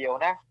ต่างเดียว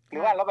นะหรื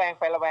อว่าระแวง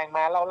ไประแวงม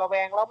าเราระแว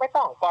งเราไม่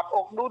ต้องกอดอ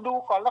กดู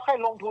ก่อนแล้วค่อย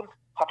ลงทุน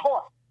ขอโท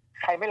ษ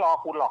ใครไม่รอ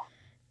คุณหรอก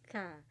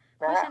ค่ะเ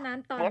พราะฉะนั้น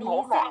ตอนนี้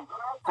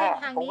เส้น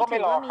ทางนี้ถื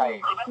อว่า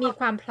มี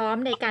ความพร้อม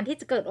ในการที่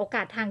จะเกิดโอก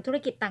าสทางธุร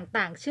กิจ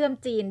ต่างๆเชื่อม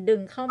จีนดึ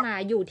งเข้ามา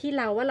อยู่ที่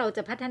เราว่าเราจ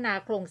ะพัฒนา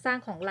โครงสร้าง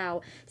ของเรา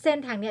เส้น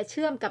ทางเนี้ยเ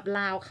ชื่อมกับล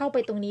าวเข้าไป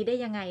ตรงนี้ได้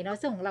ยังไงเนาะ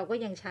ซึ่งของเราก็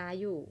ยังช้า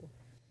อยู่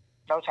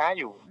เราช้า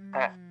อยู่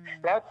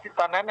แล้ว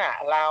ตอนนั้น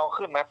เรา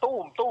ขึ้นมาตุ้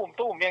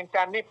มเวียง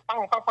จันทร์นี่ปั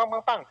ง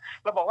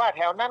เราบอกว่าแ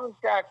ถวนั้น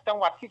จัง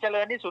หวัดที่เจ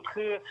ริญที่สุด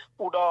คือ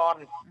อุดร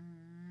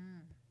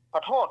ข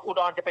อโทษอุ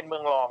ดรจะเป็นเมื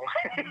องรอง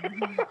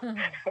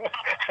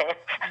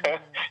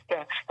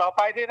ต่อไป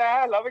นี่นะ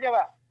เราไม่ใช่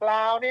ว่าล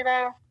าวนี่นะ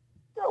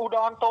อุด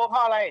รโตเพรา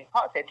ะอะไรเพร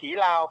าะเศรษฐี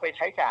ลาวไปใ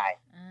ช้จ่าย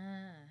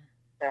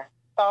นะ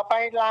ต่อไป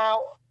ลาว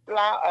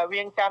เวี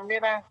ยงจันทร์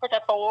นี่นะก็จะ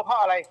โตเพราะ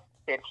อะไร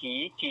เศรษฐี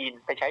จีน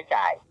ไปใช้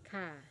จ่าย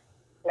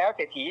แล้วเศ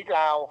รษฐีล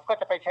าวก็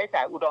จะไปใช้จ่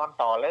ายอุดร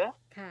ต่อเลย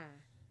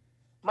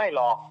ไม่ห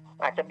รอก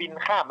อาจจะบิน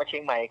ข้ามมาเชี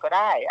ยงใหม่ก็ไ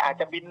ด้อาจ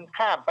จะบิน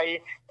ข้ามไป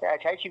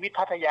ใช้ชีวิต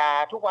พัทยา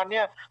ทุกวันเ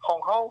นี่ยของ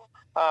เขา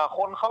ค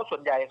นเขาส่ว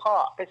นใหญ่ก็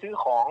ไปซื้อ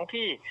ของ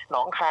ที่หน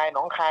องค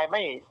ายไ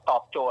ม่ตอ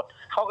บโจทย์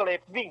เขาก็เลย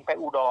วิ่งไป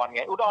อุดรไ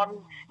งอุดร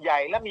ใหญ่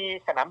แล้วมี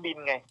สนามบิน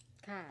ไง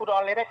อุด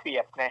รเลยได้เปรี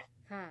ยบไง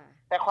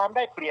แต่ความไ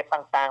ด้เปรียบ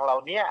ต่างๆเหล่า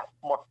นี้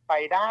หมดไป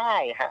ได้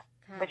ฮะ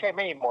ไม่ใช่ไ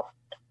ม่หม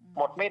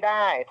ดไม่ไ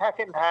ด้ถ้าเ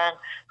ส้นทาง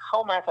เข้า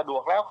มาสะดว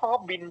กแล้วเขาก็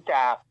บินจ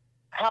าก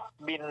ฮับ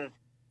บิน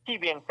ที่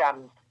เวียงจันท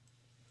ร์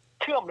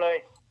เชื่อมเลย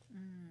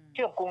เ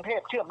ชื่อมกรุงเท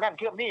พเชื่อมนั่นเ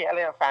ชื่อมนี่อะไร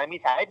ต่างๆมี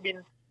สายบิน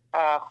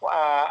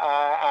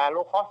โล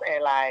คอสแอ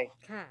ร์ไลน์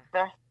น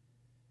ะ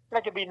น่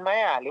าจะบินไหม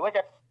หรือว่า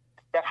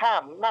จะข้า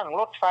มนั่ง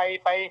รถไฟ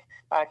ไป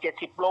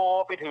70 โล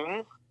ไปถึง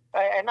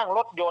ไอ้นั่งร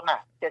ถยนต์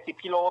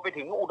70 กิโลไป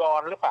ถึงอุด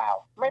รหรือเปล่า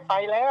ไม่ไป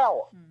แล้ว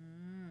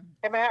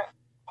ใช่ไหมฮะ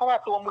เพราะว่า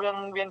ตัวเมือง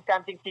เวียงจัน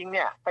ทร์จริงๆเ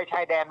นี่ยไปช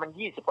ายแดนมัน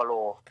20 กว่าโล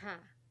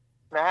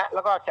นะฮะแ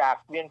ล้วก็จาก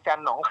เวียงจันท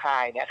ร์หนองคา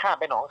ยเนี่ยข้าม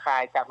ไปหนองคา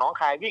ยจากหนอง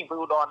คายวิ่งไป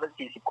อุดรมัน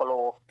40 กว่าโล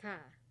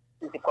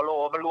40 กว่าโล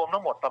มันรวม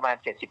ทั้งหมดประมาณ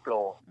70 โล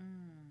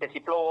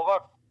70 โลก็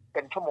เ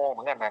ป็นชั่วโมงเห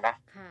มือนกันนะ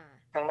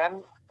ดังนั้น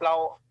เรา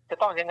จะ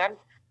ต้องอย่างนั้น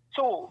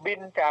สู้บิน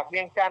จากเวี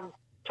ยงจันทร์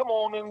ชั่วโม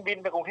งนึงบิน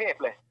ไปกรุงเทพ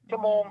เลยชั่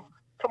วโม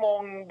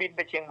งบินไป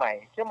เชียงใหม่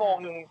ชั่วโมง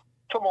นึง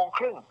ชั่วโมงค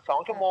รึ่ง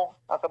2 ชั่วโมง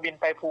ก็บิน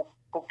ไป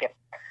ภูเก็ต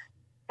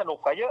สนุก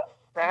กว่าเยอะ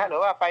นะฮะหรือ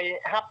ว่าไป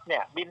ฮับเนี่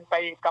ยบินไป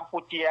กัมพู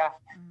เชีย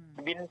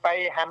บินไป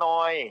ฮาน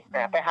อย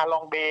ไปฮาล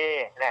องเบ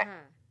ย์นะ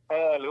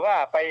หรือว่า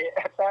ไป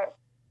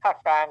ภาค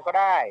กลางก็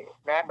ได้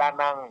นะดา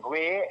นังเว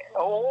โ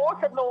อ้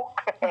สนุก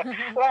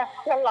แล้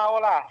วเรา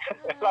ล่ะ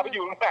เราอ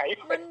ยู่ไหน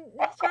มัน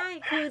ใช่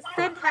คือเ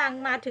ส้นทาง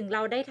มาถึงเร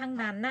าได้ทั้ง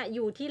นั้นน่ะอ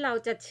ยู่ที่เรา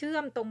จะเชื่อ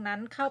มตรงนั้น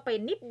เข้าไป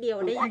นิดเดียว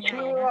ได้ยังไงเ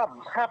ชื่อม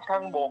ข้ามทา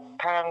งบก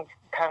ท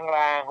างร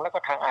างแล้วก็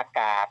ทางอา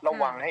กาศระ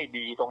วังให้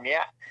ดีตรงเนี้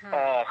ย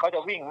เขาจะ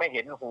วิ่งไม่เ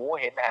ห็นหู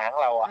เห็นหาง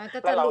เรา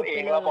แล้วเราเอ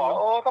งเราบอก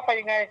โอ้ก็ไป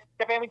ยังไง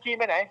จะไปเมืองจีน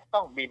ไปไหนต้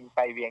องบินไป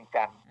เวียง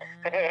จันทร์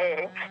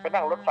ไป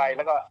นั่งรถไฟแ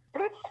ล้วก็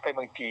ไปเ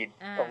มืองจีน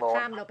ตรงโน้น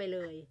ข้ามเราไปเล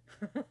ย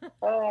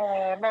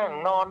นั่ง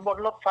นอนบน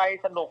รถไฟ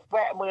สนุกแว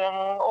ะเมือง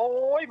โอ้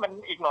ยมัน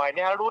อีกหน่อยเ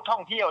นี่ยรู้ท่อ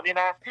งเที่ยวนี่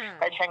นะ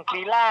ไปแชงก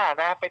รีล่า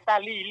นะไปต้า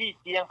ลี่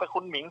เจียงไปคุ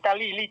ณหมิงต้า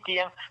ลี่เจี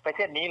ยงไปเ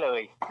ส้นนี้เล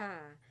ย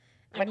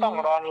ไม่ต้อง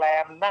รอนแร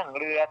มนั่ง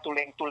เรือตุเ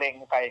ลง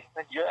ไป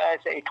นั่นเยอะ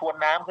ไอ้ทวน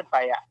น้ำขึ้นไป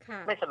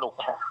ไม่สนุก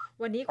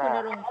วันนี้คุณณ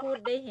รงค์พูด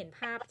ได้เห็น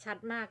ภาพชัด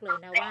มากเลย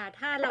นะว่า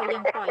ถ้าเรายั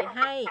งปล่อยใ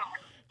ห้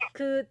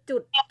คือ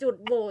จุด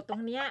โหว่ตร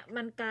งเนี้ย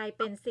มันกลายเ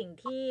ป็นสิ่ง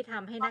ที่ท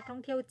ำให้นักท่อ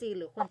งเที่ยวจีน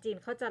หรือคนจีน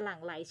เขาจะหลั่ง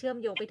ไหลเชื่อม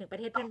โยงไปถึงประ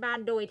เทศเพื่อนบ้าน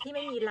โดยที่ไ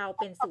ม่มีเรา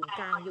เป็นศูนย์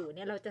กลางอยู่เ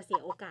นี่ยเราจะเสี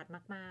ยโอกาส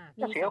มาก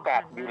ๆเสียโอกา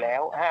สอยู่แล้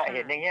วเ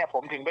ห็นอย่างเงี้ยผ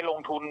มถึงไปลง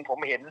ทุนผม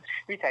เห็น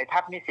วิสัยทั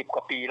ศน์นี่10 ก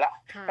ว่าปีละ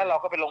แล้วเรา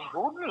ก็ไปลง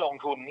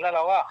ทุนแล้วเร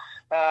า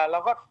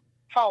ก็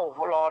เฝ้า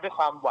รอด้วยค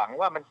วามหวัง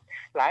ว่ามัน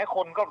หลายค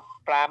นก็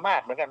ปรามา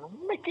สเหมือนกัน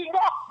ไม่จริงห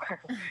รอก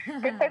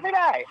เป็นไปไม่ไ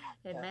ด้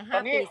เห็นไหม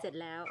5 ปีเสร็จ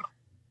แล้ว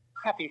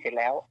5 ปีเสร็จ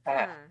แล้ว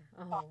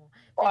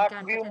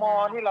วิวมอ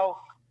นี่เรา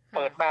เ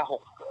ปิดมา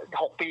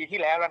6 ปีที่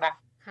แล้วนะ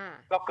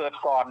เราเกิด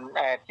ก่อน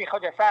ที่เขา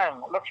จะสร้าง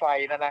รถไฟ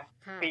นะ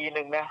ปีห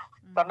นึ่งนะ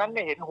ตอนนั้นไ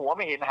ม่เห็นหัวไ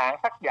ม่เห็นหาง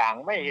สักอย่าง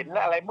ไม่เห็น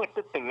อะไรมืด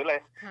ตื้อเลย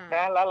น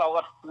ะแล้วเรา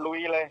ก็ลุย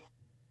เลย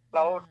เ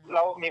ร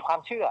ามีควา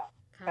มเชื่อ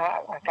นะ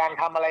การ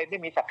ทำอะไรที่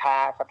มีศรัทธ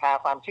า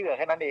ความเชื่อแ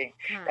ค่นั้นเอง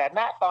แต่ณ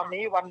ตอน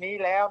นี้วันนี้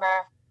แล้วนะ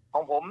ข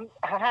องผม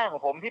ห้างขอ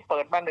งผมที่เปิ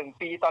ดมา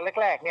1 ปีตอน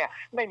แรกๆเนี่ย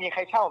ไม่มีใค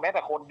รเช่าแม้แ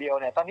ต่คนเดียว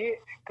เนี่ยตอนนี้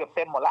เกือบเ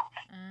ต็มหมดละ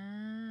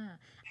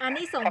อัน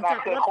นี้ส่งจาก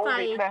รถไฟ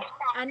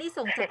อันนี้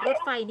ส่งจากรถ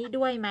ไฟนี่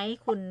ด้วยไหม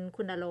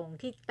คุณณรงค์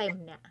ที่เต็ม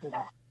เนี่ย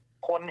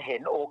คนเห็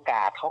นโอก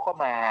าสเขาก็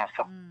มาค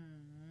รับ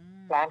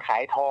ร้านขา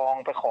ยทอง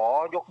ไปขอ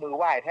ยกมือไ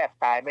หว้แทบ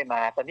ตายไม่ม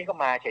าตอนนี้ก็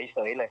มาเฉ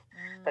ยๆเลย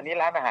ตอนนี้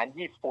ร้านอาหาร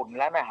ญี่ปุ่น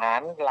ร้านอาหาร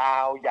ลา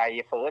วใหญ่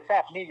เฝอแซ่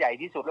บนี่ใหญ่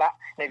ที่สุดละ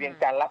ในเวียง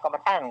จันทร์ละก็มา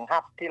ตั้งฮั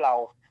บที่เรา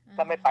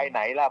ถ้าไม่ไปไห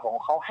นล่ะของ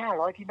เขา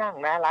500 ที่นั่ง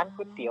นะร้าน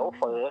ก๋วยเตี๋ยวเ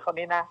ฝอเขา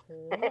นี่นะ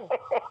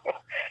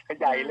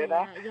ใหญ่เลยน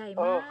ะ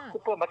ซุ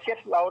ปเปอร์มาร์เก็ต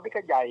เรานี่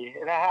ก็ใหญ่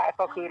นะฮะ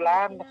ก็คือร้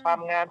านความ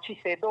งามชิ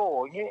เซโด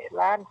อย่างนี้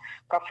ร้าน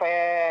กาแฟ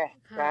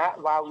นะฮะ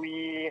วาวี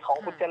ของ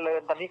คุณเจริ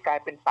ญตอนนี้กลาย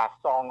เป็นปาก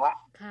ซองละ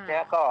เนี่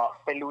ยก็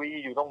ไปลุย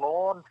อยู่ตรงโ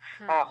น้น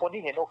คน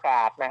ที่เห็นโอก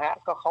าสนะฮะ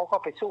ก็เขาก็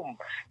ไปซุ่ม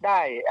ได้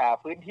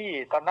พื้นที่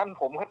ตอนนั้น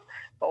ผม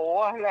โอ้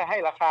ให้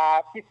ราคา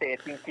พิเศษ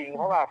จริงๆเ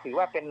พราะว่าถือ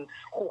ว่าเป็น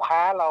คู่ค้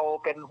าเรา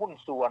เป็นหุ้น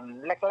ส่วน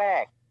แร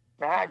ก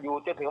ๆนะฮะอยู่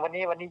จนถึงวัน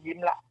นี้ยิ้ม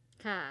ละ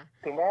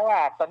ถึงแม้ว่า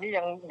ตอนนี้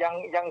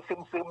ยัง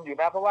ซึมอยู่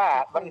นะเพราะว่า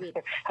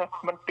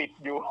มันปิด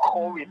อยู่โค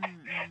วิด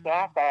น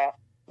ะแต่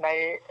ใน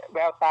แว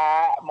วตา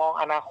มอง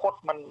อนาคต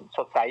มันส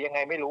ดใสยังไง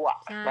ไม่รู้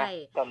นะ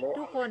ตอนนี้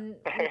ทุกคน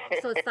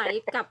สดใส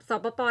กับส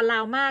ปป.ลา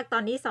วมากตอ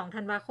นนี้2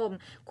 ธันวาคม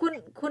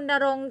คุณณ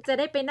รงค์จะ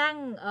ได้ไปนั่ง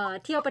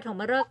เที่ยวปฐ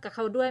มฤกษ์กับเข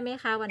าด้วยไหม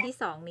คะวันที่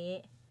2นี้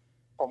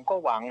ผมก็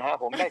หวังฮะ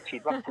ผมได้ฉี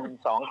ดวัคซีน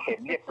2 เข็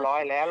มเรียบร้อ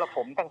ยแล้วผ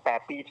มตั้งแต่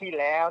ปีที่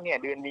แล้วเนี่ย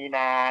เดือนมีน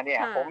าเนี่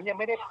ยผมยัง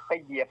ไม่ได้ไป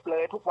เหยียบเล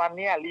ยทุกวัน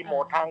เนี่ยรีโม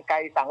ททางไกล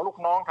สั่งลูก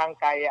น้องทาง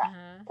ไกล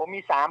ผม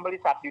มี3 บริ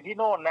ษัทอยู่ที่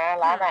โน่นนะ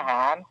ร้านอาห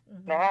าร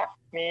นะฮะ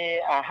มี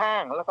ห้า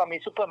งแล้วก็มี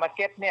ซุปเปอร์มาร์เ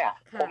ก็ตเนี่ย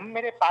ผมไ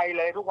ม่ได้ไปเ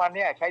ลยทุกวันเ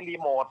นี่ยใช้รี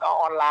โมท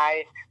ออนไล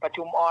น์ประ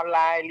ชุมออนไล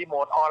น์รีโม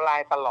ทออนไล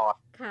น์ตลอด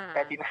ค่ะแ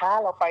ต่สินค้า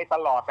เราไปต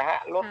ลอดนะฮะ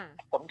รถ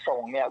ขนส่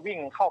งเนี่ยวิ่ง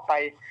เข้าไป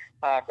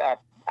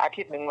อา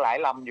ทิตย์หนึ่งหลาย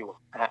ลำอยู่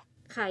นะฮะ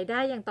ขายได้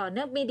อย่างต่อเ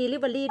นื่องมี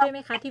delivery ด้วยไหม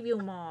คะที่วิว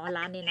มอล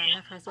ร้านในนั้นน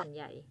ะคะส่วนใ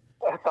หญ่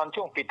ตอน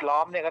ช่วงปิดล้อ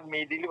มเนี่ยก็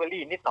มี delivery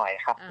นิดหน่อย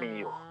ครับมี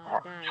อยู่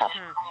ได้ครับ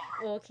ค่ะ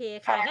โอเค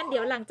ค่ะงั้นเดี๋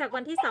ยวหลังจาก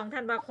วันที่2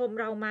ธันวาคม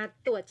เรามา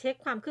ตรวจเช็ค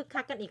ความคึก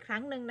คักกันอีกครั้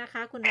งหนึ่งนะค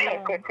ะคุณณร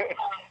งค์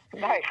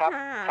ได้ครับ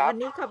ค่ะวัน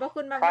นี้ขอบพระ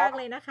คุณมากๆ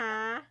เลยนะคะ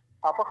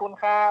ขอบพระคุณ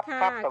ครับค่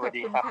ะสวัส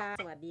ดีครับ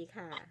สวัสดี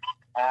ค่ะ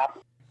ครับ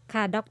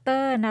ค่ะด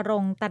ร.ณร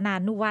งค์ตนา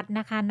นุวัฒน์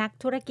นะคะนัก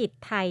ธุรกิจ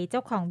ไทยเจ้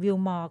าของวิว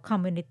มอลคอม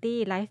มูนิตี้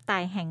ไลฟ์สไต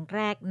ล์แห่งแร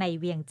กใน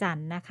เวียงจันท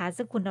ร์นะคะ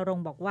ซึ่งคุณณรง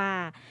ค์บอกว่า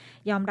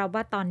ยอมรับ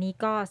ว่าตอนนี้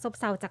ก็ซบ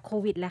เซาจากโค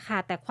วิดแล้วค่ะ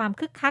แต่ความ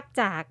คึกคัก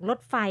จากรถ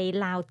ไฟ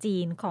ลาวจี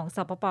นของส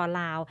ปป.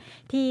ลาว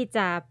ที่จ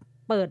ะ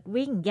เปิด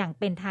วิ่งอย่าง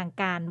เป็นทาง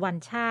การวัน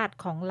ชาติ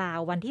ของลาว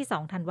วันที่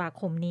2ธันวา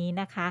คมนี้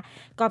นะคะ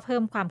ก็เพิ่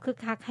มความคึก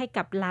คักให้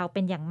กับลาวเ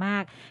ป็นอย่างมา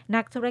ก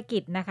นักธุรกิ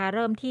จนะคะเ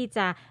ริ่มที่จ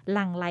ะห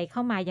ลั่งไหลเข้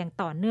ามาอย่าง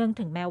ต่อเนื่อง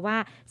ถึงแม้ว่า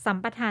สัม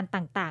ปทาน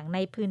ต่างๆใน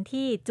พื้น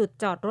ที่จุด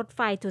จอดรถไฟ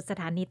จุดส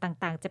ถานี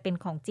ต่างๆจะเป็น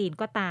ของจีน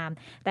ก็ตาม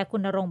แต่คุ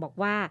ณณรงค์บอก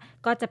ว่า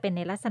ก็จะเป็นใ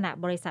นลักษณะ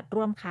บริษัท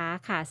ร่วมค้า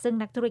ค่ะซึ่ง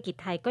นักธุรกิจ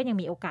ไทยก็ยัง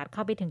มีโอกาสเข้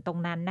าไปถึงตรง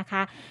นั้นนะค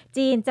ะ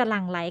จีนจะห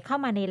ลั่งไหลเข้า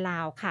มาในลา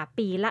วค่ะ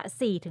ปีละ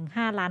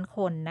 4-5 ล้านค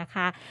นนะค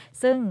ะ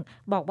ซึ่ง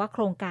บอกว่า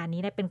โครงการ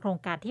นี้เป็นโครง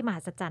การที่มหั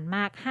ศจรรย์ม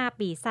าก5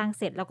ปีสร้าง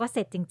เสร็จแล้วก็เส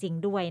ร็จจริง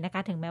ๆด้วยนะค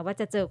ะถึงแม้ว่า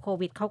จะเจอโค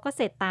วิดเขาก็เ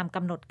สร็จตามก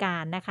ำหนดกา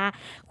รนะคะ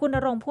คุณณ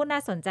รงค์พูดน่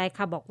าสนใจ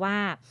ค่ะบอกว่า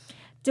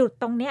จุด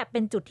ตรงเนี้ยเป็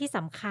นจุดที่ส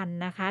ำคัญ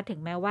นะคะถึง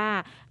แม้ว่า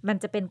มัน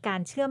จะเป็นกา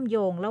รเชื่อมโย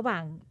งระหว่า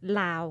ง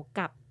ลาว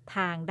กับท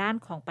างด้าน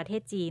ของประเท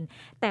ศจีน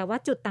แต่ว่า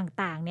จุด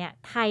ต่างๆเนี่ย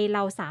ไทยเร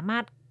าสามา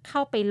รถเข้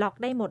าไปล็อก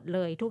ได้หมดเล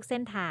ยทุกเส้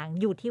นทาง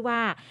อยู่ที่ว่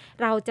า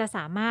เราจะส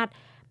ามารถ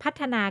พั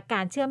ฒนาก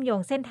ารเชื่อมโยง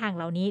เส้นทางเ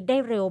หล่านี้ได้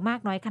เร็วมาก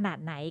น้อยขนาด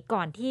ไหนก่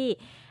อนที่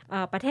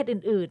ประเทศ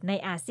อื่นๆใน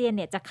อาเซียนเ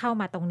นี่ยจะเข้า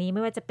มาตรงนี้ไ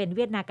ม่ว่าจะเป็นเ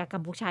วียดนามกับกั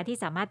มพูชาที่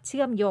สามารถเ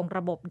ชื่อมโยงร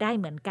ะบบได้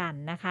เหมือนกัน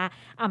นะคะ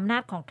อำนา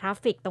จของทราฟ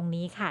ฟิกตรง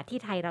นี้ค่ะที่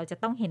ไทยเราจะ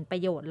ต้องเห็นปร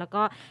ะโยชน์แล้ว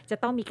ก็จะ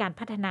ต้องมีการ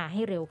พัฒนาใ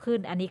ห้เร็วขึ้น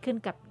อันนี้ขึ้น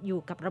กับอยู่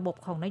กับระบบ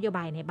ของนโยบ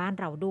ายในบ้าน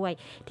เราด้วย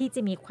ที่จ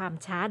ะมีความ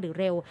ช้าหรือ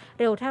เร็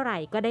วเท่าไหร่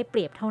ก็ได้เป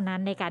รียบเท่านั้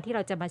นในการที่เร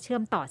าจะมาเชื่อ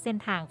มต่อเส้น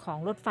ทางของ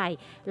รถไฟ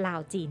ลาว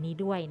จีนนี้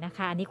ด้วยนะค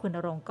ะอันนี้คุณณ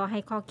รงค์ก็ให้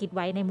ข้อคิดไ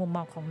ว้ในมุมม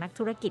องของนัก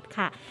ธุรกิจ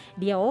ค่ะ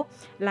เดี๋ยว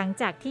หลัง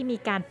จากที่มี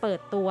การเปิด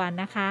ตัว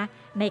นะคะ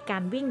ในกา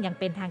รวิ่งอย่าง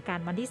เป็นทางการ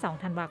วันที่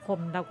2ธันวาคม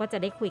เราก็จะ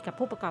ได้คุยกับ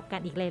ผู้ประกอบการ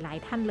อีกหลาย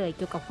ๆท่านเลยเ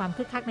กี่ยวกับความ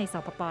คึกคักในส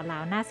ปป.ลา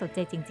วน่าสนใจ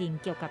จริง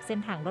ๆเกี่ยวกับเส้น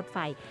ทางรถไฟ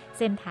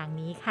เส้นทาง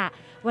นี้ค่ะ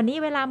วันนี้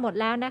เวลาหมด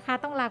แล้วนะคะ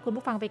ต้องลาคุณ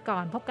ผู้ฟังไปก่อ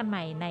นพบกันให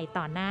ม่ในต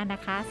อนหน้านะ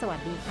คะสวัส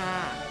ดีค่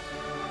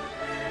ะ